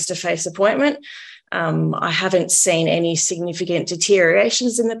a face-to-face appointment. I haven't seen any significant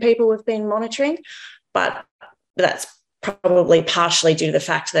deteriorations in the people we've been monitoring, but that's probably partially due to the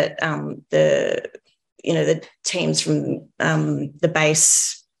fact that the teams from the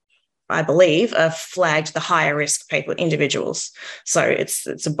base, I believe, have flagged the higher risk people, individuals. So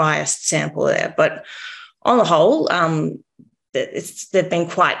it's a biased sample there. But on the whole, they've been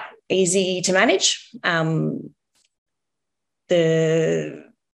quite easy to manage.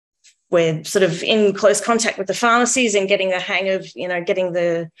 We're sort of in close contact with the pharmacies and getting the hang of, getting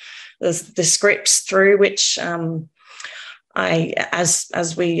the scripts through, which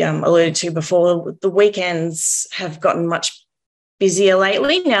as we alluded to before, the weekends have gotten much busier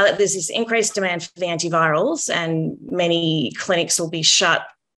lately now that there's this increased demand for the antivirals and many clinics will be shut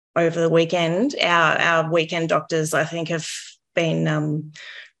over the weekend. Our weekend doctors, I think, have been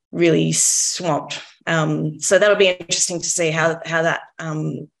really swamped. So that'll be interesting to see how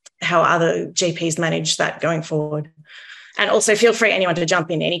other GPs manage that going forward. And also feel free, anyone, to jump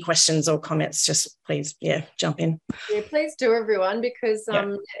in. Any questions or comments, just please, jump in. Yeah, please do, everyone, because,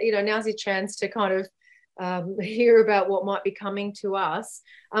 now's your chance to kind of hear about what might be coming to us.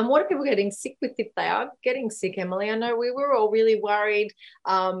 What are people getting sick with if they are getting sick, Emily? I know we were all really worried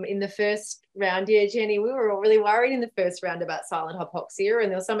in the first round. Yeah, Jenny, we were all really worried in the first round about silent hypoxia, and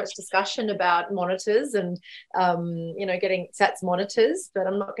there was so much discussion about monitors and, getting SATS monitors, but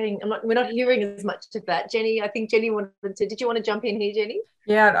we're not hearing as much of that. Jenny, I think Jenny did you want to jump in here, Jenny?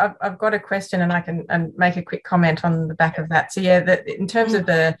 Yeah, I've got a question and I can make a quick comment on the back of that. So in terms of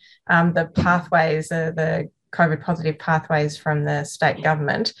the pathways, the COVID positive pathways from the state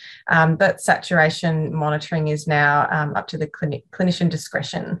government, that saturation monitoring is now up to the clinician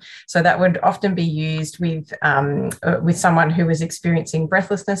discretion. So that would often be used with someone who was experiencing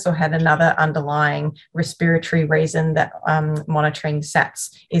breathlessness or had another underlying respiratory reason that monitoring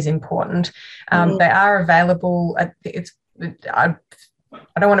SATs is important. They are available.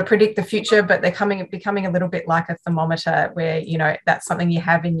 I don't want to predict the future, but they're becoming a little bit like a thermometer where, that's something you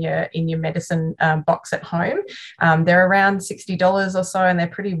have in your medicine box at home. They're around $60 or so, and they're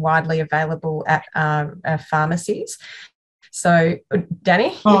pretty widely available at pharmacies. So,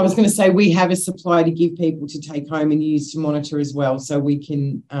 Danny? I was going to say we have a supply to give people to take home and use to monitor as well. So we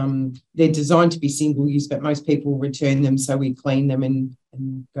can, they're designed to be single use, but most people return them. So we clean them and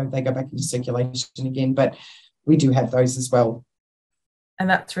they go back into circulation again. But we do have those as well. And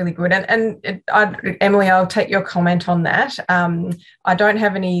that's really good. Emily, I'll take your comment on that. I don't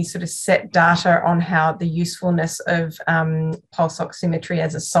have any sort of set data on how the usefulness of pulse oximetry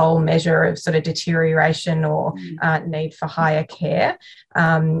as a sole measure of sort of deterioration or need for higher care.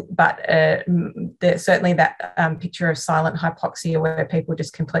 But there's certainly that picture of silent hypoxia where people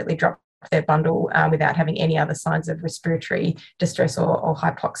just completely drop their bundle without having any other signs of respiratory distress or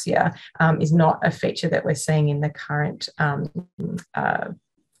hypoxia is not a feature that we're seeing in the current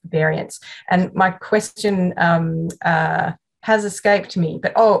variants. And my question has escaped me,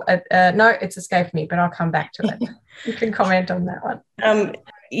 but no, it's escaped me, but I'll come back to it. You can comment on that one. On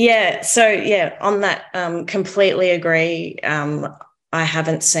that, completely agree. I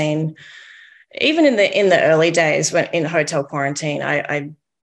haven't seen, even in the early days when in hotel quarantine, I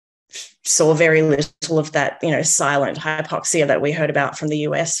saw very little of that, silent hypoxia that we heard about from the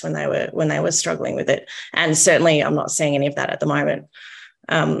US when they were struggling with it. And certainly I'm not seeing any of that at the moment.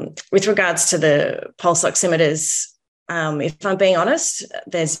 With regards to the pulse oximeters, if I'm being honest,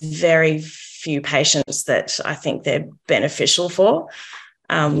 there's very few patients that I think they're beneficial for.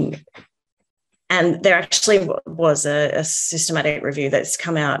 And there actually was a systematic review that's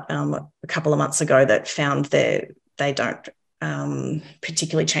come out a couple of months ago that found they don't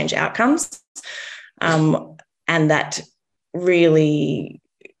particularly change outcomes, and that really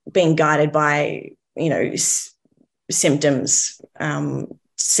being guided by symptoms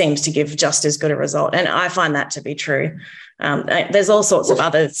seems to give just as good a result. And I find that to be true. There's all sorts of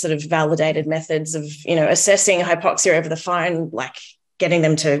other sort of validated methods of, assessing hypoxia over the phone, like getting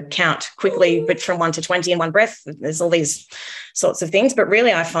them to count quickly, but from 1 to 20 in one breath. There's all these sorts of things. But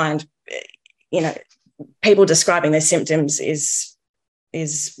really, I find, people describing their symptoms is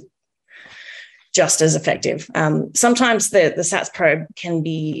just as effective. Sometimes the SATS probe can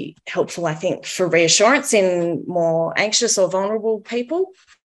be helpful, I think, for reassurance in more anxious or vulnerable people.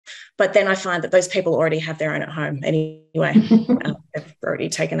 But then I find that those people already have their own at home anyway. They've already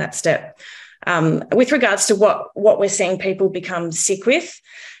taken that step. With regards to what we're seeing people become sick with,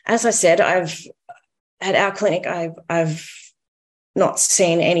 as I said, at our clinic, I've not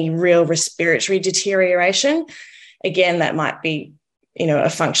seen any real respiratory deterioration. Again, that might be, a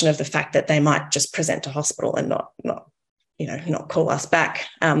function of the fact that they might just present to hospital and not call us back.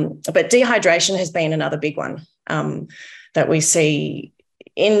 But dehydration has been another big one that we see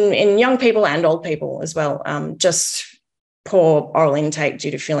in young people and old people as well. Just poor oral intake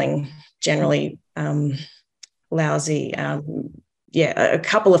due to feeling generally lousy. A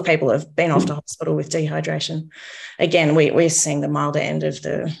couple of people have been off to hospital with dehydration. Again, we're seeing the milder end of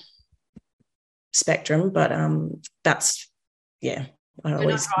the spectrum, but that's, I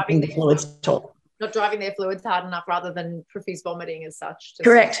always think the fluids talk. Not driving their fluids hard enough rather than profuse vomiting as such.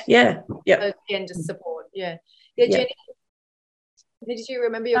 Correct, yeah. So, again, just support, yeah. Jenny, did you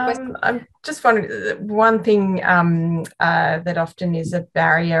remember your question? I'm just wondering, one thing that often is a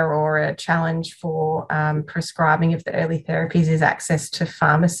barrier or a challenge for prescribing of the early therapies is access to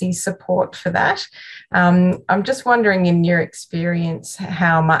pharmacy support for that. I'm just wondering, in your experience,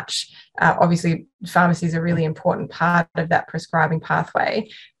 how much, obviously pharmacy is a really important part of that prescribing pathway,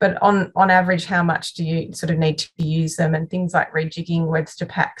 but on average, how much do you sort of need to use them, and things like rejigging Webster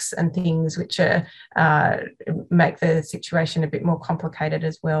packs and things which are make the situation a bit more complicated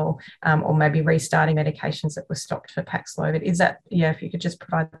as well, or maybe restarting medications that were stopped for Paxlovid. Is that, if you could just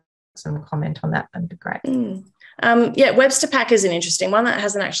provide some comment on that, that'd be great. Webster pack is an interesting one that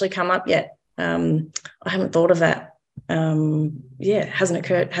hasn't actually come up yet. I haven't thought of that. It hasn't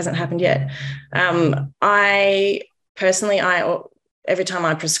happened yet. I personally, every time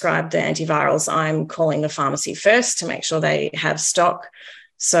I prescribe the antivirals, I'm calling the pharmacy first to make sure they have stock.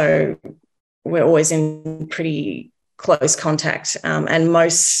 So we're always in pretty close contact, and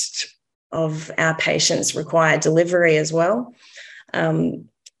most of our patients require delivery as well.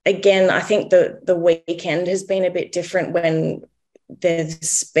 Again, I think the weekend has been a bit different when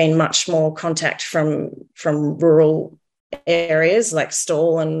there's been much more contact from rural areas like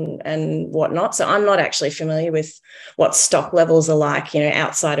Stawell and whatnot. So I'm not actually familiar with what stock levels are like,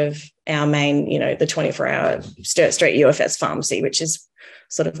 outside of our main, the 24-hour Sturt Street UFS pharmacy, which is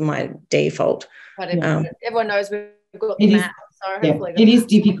sort of my default. But everyone knows we've got the map. So hopefully it is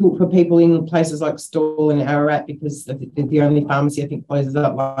difficult for people in places like Stawell and Ararat because the only pharmacy I think closes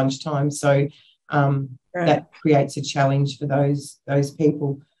at lunchtime. So that creates a challenge for those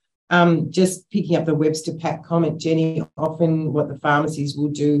people. Just picking up the Webster pack comment, Jenny, often what the pharmacies will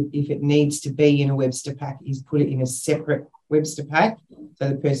do if it needs to be in a Webster pack is put it in a separate Webster pack. So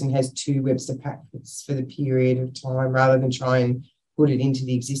the person has 2 Webster packs for the period of time rather than try and put it into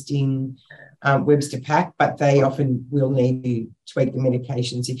the existing Webster pack, but they often will need to tweak the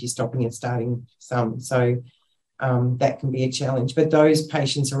medications if you're stopping and starting some. So that can be a challenge. But those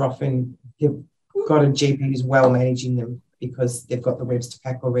patients are often, they've got a GP who's well managing them because they've got the Webster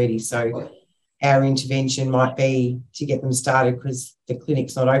pack already. So our intervention might be to get them started because the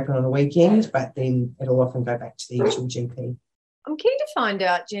clinic's not open on a weekend, but then it'll often go back to the actual GP. I'm keen to find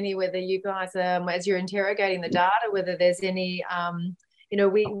out, Jenny, whether you guys, as you're interrogating the data, whether there's any,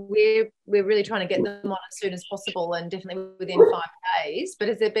 we're really trying to get them on as soon as possible and definitely within 5 days. But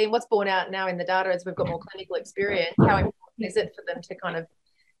has there been, what's borne out now in the data as we've got more clinical experience, how important is it for them to kind of,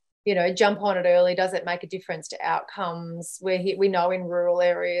 jump on it early? Does it make a difference to outcomes? We know in rural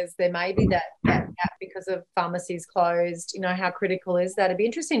areas there may be that gap because of pharmacies closed. How critical is that? It'd be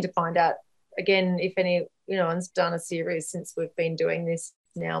interesting to find out, again, if anyone's done a series since we've been doing this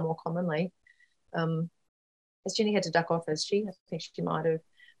now more commonly. Has Jenny had to duck off, has she? I think she might have.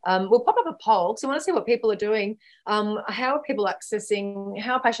 We'll pop up a poll because I want to see what people are doing. How are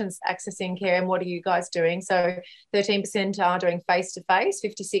patients accessing care, and what are you guys doing? So 13% are doing face-to-face,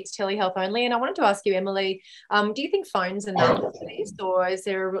 56% telehealth only. And I wanted to ask you, Emily, do you think phones are enough for this, or is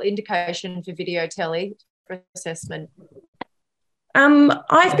there a real indication for video tele for assessment?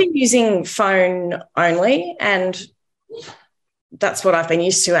 I've been using phone only, and that's what I've been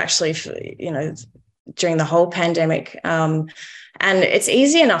used to actually for, during the whole pandemic. And it's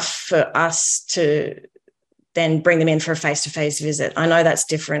easy enough for us to then bring them in for a face-to-face visit. I know that's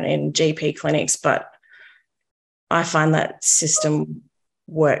different in GP clinics, but I find that system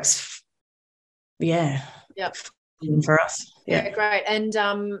works, for us. Yeah, great. And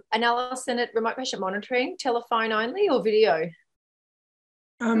Alison, at remote patient monitoring, telephone only or video?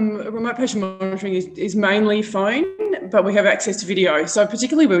 Remote patient monitoring is mainly phone, but we have access to video. So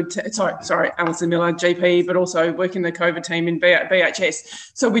particularly Alison Miller, GP, but also work in the COVID team in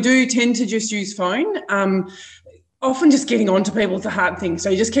BHS. So we do tend to just use phone. Often just getting onto people is a hard thing.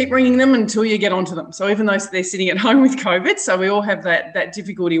 So you just keep ringing them until you get onto them. So even though they're sitting at home with COVID, so we all have that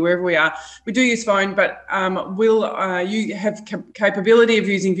difficulty wherever we are. We do use phone, but you have capability of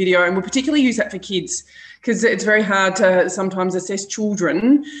using video, and we'll particularly use that for kids, because it's very hard to sometimes assess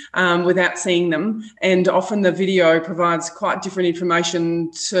children without seeing them, and often the video provides quite different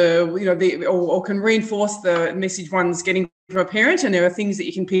information to, or can reinforce the message one's getting from a parent, and there are things that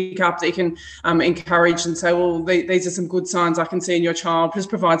you can pick up that you can encourage and say, well, these are some good signs I can see in your child. Just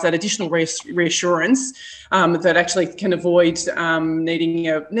provides that additional reassurance that actually can avoid needing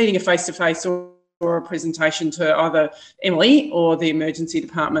a face-to-face or a presentation to either Emily or the emergency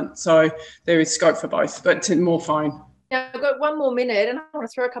department. So there is scope for both, but more phone. Now, I've got 1 more minute, and I want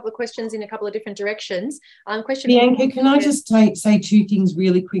to throw a couple of questions in a couple of different directions. Bianca, can I just say two things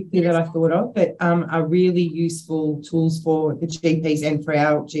really quickly that I thought of that are really useful tools for the GPs and for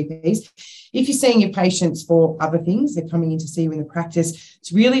our GPs? If you're seeing your patients for other things, they're coming in to see you in the practice,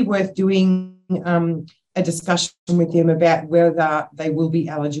 it's really worth doing a discussion with them about whether they will be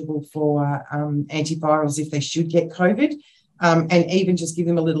eligible for antivirals if they should get COVID. And even just give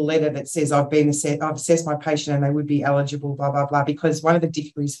them a little letter that says, I've assessed my patient and they would be eligible, blah, blah, blah. Because one of the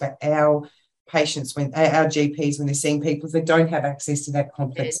difficulties for our patients, our GPs, when they're seeing people, is they don't have access to that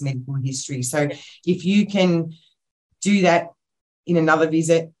complex medical history. So if you can do that in another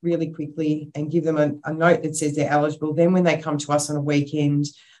visit really quickly and give them a note that says they're eligible, then when they come to us on a weekend,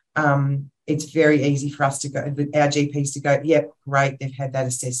 it's very easy for us to go, our GPs to go, yep, great, they've had that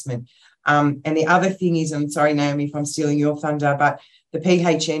assessment. And the other thing is, I'm sorry, Naomi, if I'm stealing your thunder, but the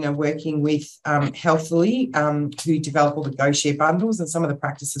PHN are working with Healthily, who develop all the GoShare bundles, and some of the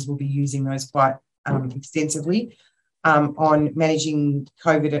practices will be using those quite extensively on managing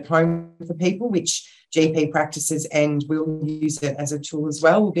COVID at home for people, which GP practices, and we'll use it as a tool as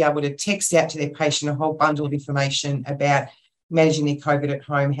well. We'll be able to text out to their patient a whole bundle of information about managing their COVID at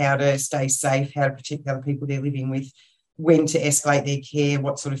home, how to stay safe, how to protect the other people they're living with, when to escalate their care,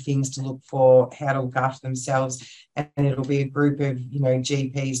 what sort of things to look for, how to look after themselves. And it'll be a group of,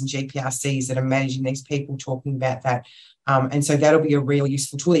 GPs and GPRCs that are managing these people talking about that. And so that'll be a real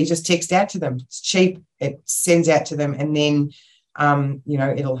useful tool. You just text out to them. It's cheap. It sends out to them. And then,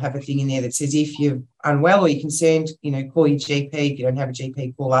 it'll have a thing in there that says, if you're unwell or you're concerned, call your GP. If you don't have a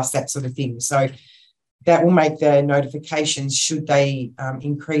GP, call us, that sort of thing. So that will make the notifications, should they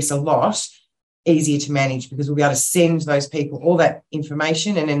increase a lot, easier to manage, because we'll be able to send those people all that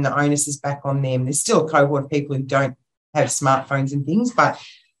information, and then the onus is back on them. There's still a cohort of people who don't have smartphones and things, but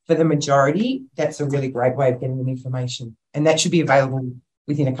for the majority, that's a really great way of getting them information. And that should be available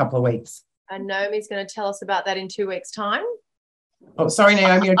within a couple of weeks. And Naomi's going to tell us about that in 2 weeks' time. Oh, sorry,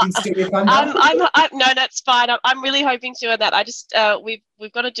 Naomi, I didn't steal your thunder. No, that's fine. I'm really hoping to, and that I just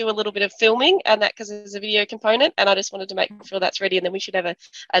we've got to do a little bit of filming, and that because there's a video component, and I just wanted to make sure that's ready, and then we should have a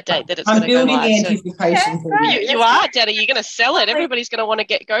date that it's going to go live. I'm building anticipation for you. You are, Danny. You're going to sell it. Everybody's going to want to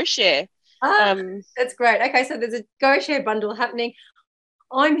get GoShare. That's great. Okay, so there's a GoShare bundle happening.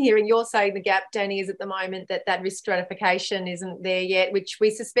 I'm hearing you're saying the gap, Danny, is at the moment that risk stratification isn't there yet, which we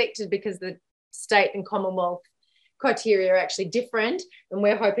suspected because the state and Commonwealth criteria are actually different, and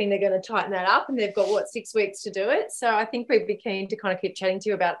we're hoping they're going to tighten that up, and they've got 6 weeks to do it. So I think we'd be keen to kind of keep chatting to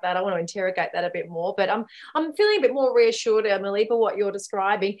you about that. I want to interrogate that a bit more, but I'm feeling a bit more reassured, Emily, by what you're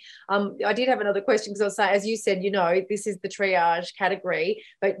describing. I did have another question, because I was saying, as you said, this is the triage category,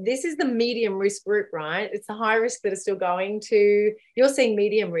 but this is the medium risk group, right? It's the high risk that are still going to, you're seeing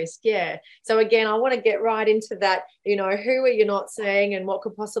medium risk. Yeah. So again, I want to get right into that, who are you not seeing and what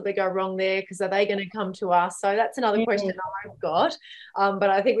could possibly go wrong there, because are they going to come to us? So that's another question I've got, but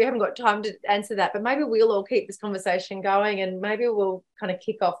I think we haven't got time to answer that. But maybe we'll all keep this conversation going, and maybe we'll kind of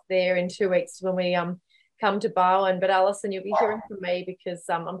kick off there in 2 weeks when we come to Bowen. But Alison, you'll be hearing from me, because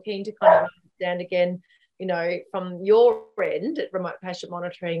I'm keen to kind of understand again, from your end at remote patient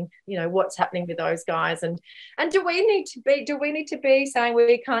monitoring, what's happening with those guys, and do we need to be saying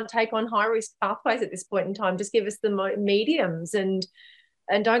we can't take on high risk pathways at this point in time? Just give us the mediums and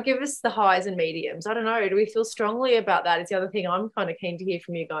don't give us the highs and mediums. I don't know. Do we feel strongly about that? It's the other thing I'm kind of keen to hear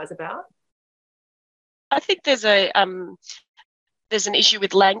from you guys about. I think there's there's an issue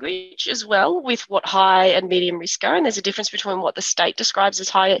with language as well, with what high and medium risk are, and there's a difference between what the state describes as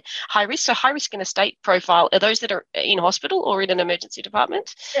high risk. So high risk in a state profile are those that are in hospital or in an emergency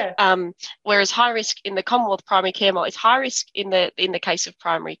department. Yeah. Whereas high risk in the Commonwealth primary care model is high risk in the case of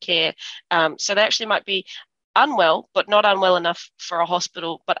primary care. So they actually might be unwell, but not unwell enough for a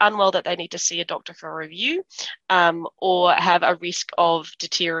hospital, but unwell that they need to see a doctor for a review, or have a risk of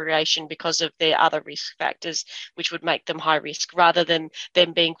deterioration because of their other risk factors, which would make them high risk, rather than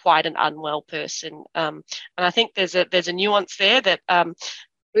them being quite an unwell person. And I think there's a nuance there that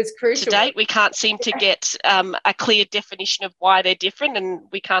it's crucial. To date, we can't seem to get a clear definition of why they're different, and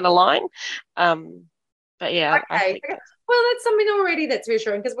we can't align. But yeah, okay. I think well, that's something already that's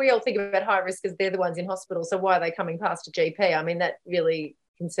reassuring, because we all think about high risk as they're the ones in hospital. So why are they coming past a GP? I mean, that really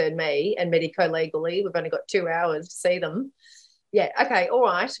concerned me. And medico-legally, we've only got 2 hours to see them. Yeah. Okay. All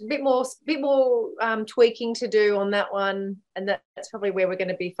right. A bit more tweaking to do on that one, and that's probably where we're going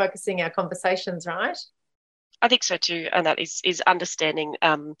to be focusing our conversations, right? I think so too, and that is understanding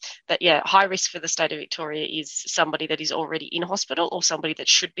that high risk for the state of Victoria is somebody that is already in hospital or somebody that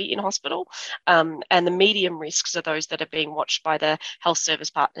should be in hospital, and the medium risks are those that are being watched by the health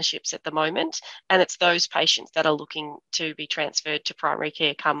service partnerships at the moment, and it's those patients that are looking to be transferred to primary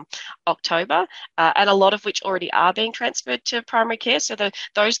care come October, and a lot of which already are being transferred to primary care. So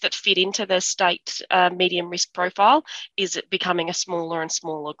those that fit into the state medium risk profile is becoming a smaller and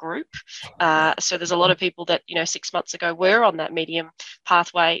smaller group. So there's a lot of people that 6 months ago were on that medium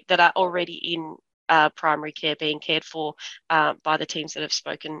pathway that are already in primary care being cared for by the teams that have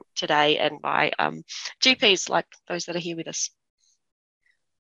spoken today, and by GPs like those that are here with us.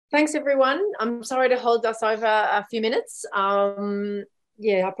 Thanks, everyone. I'm sorry to hold us over a few minutes.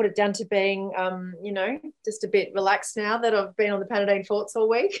 I put it down to being, just a bit relaxed now that I've been on the Panadine Forts all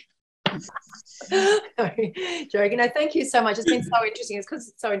week. Joking. No, thank you so much. It's been so interesting. It's because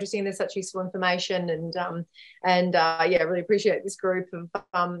it's so interesting. There's such useful information, and I really appreciate this group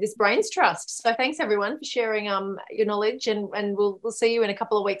of this Brains Trust. So thanks everyone for sharing your knowledge, and we'll see you in a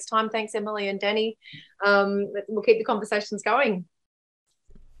couple of weeks' time. Thanks, Emily and Danny. We'll keep the conversations going.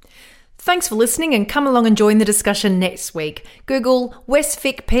 Thanks for listening, and come along and join the discussion next week. Google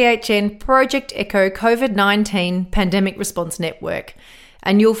Westvic PHN Project Echo COVID-19 Pandemic Response Network,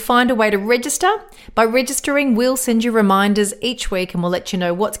 and you'll find a way to register. By registering, we'll send you reminders each week, and we'll let you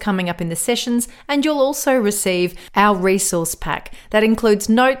know what's coming up in the sessions, and you'll also receive our resource pack that includes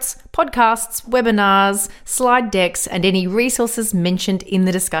notes, podcasts, webinars, slide decks, and any resources mentioned in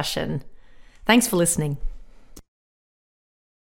the discussion. Thanks for listening.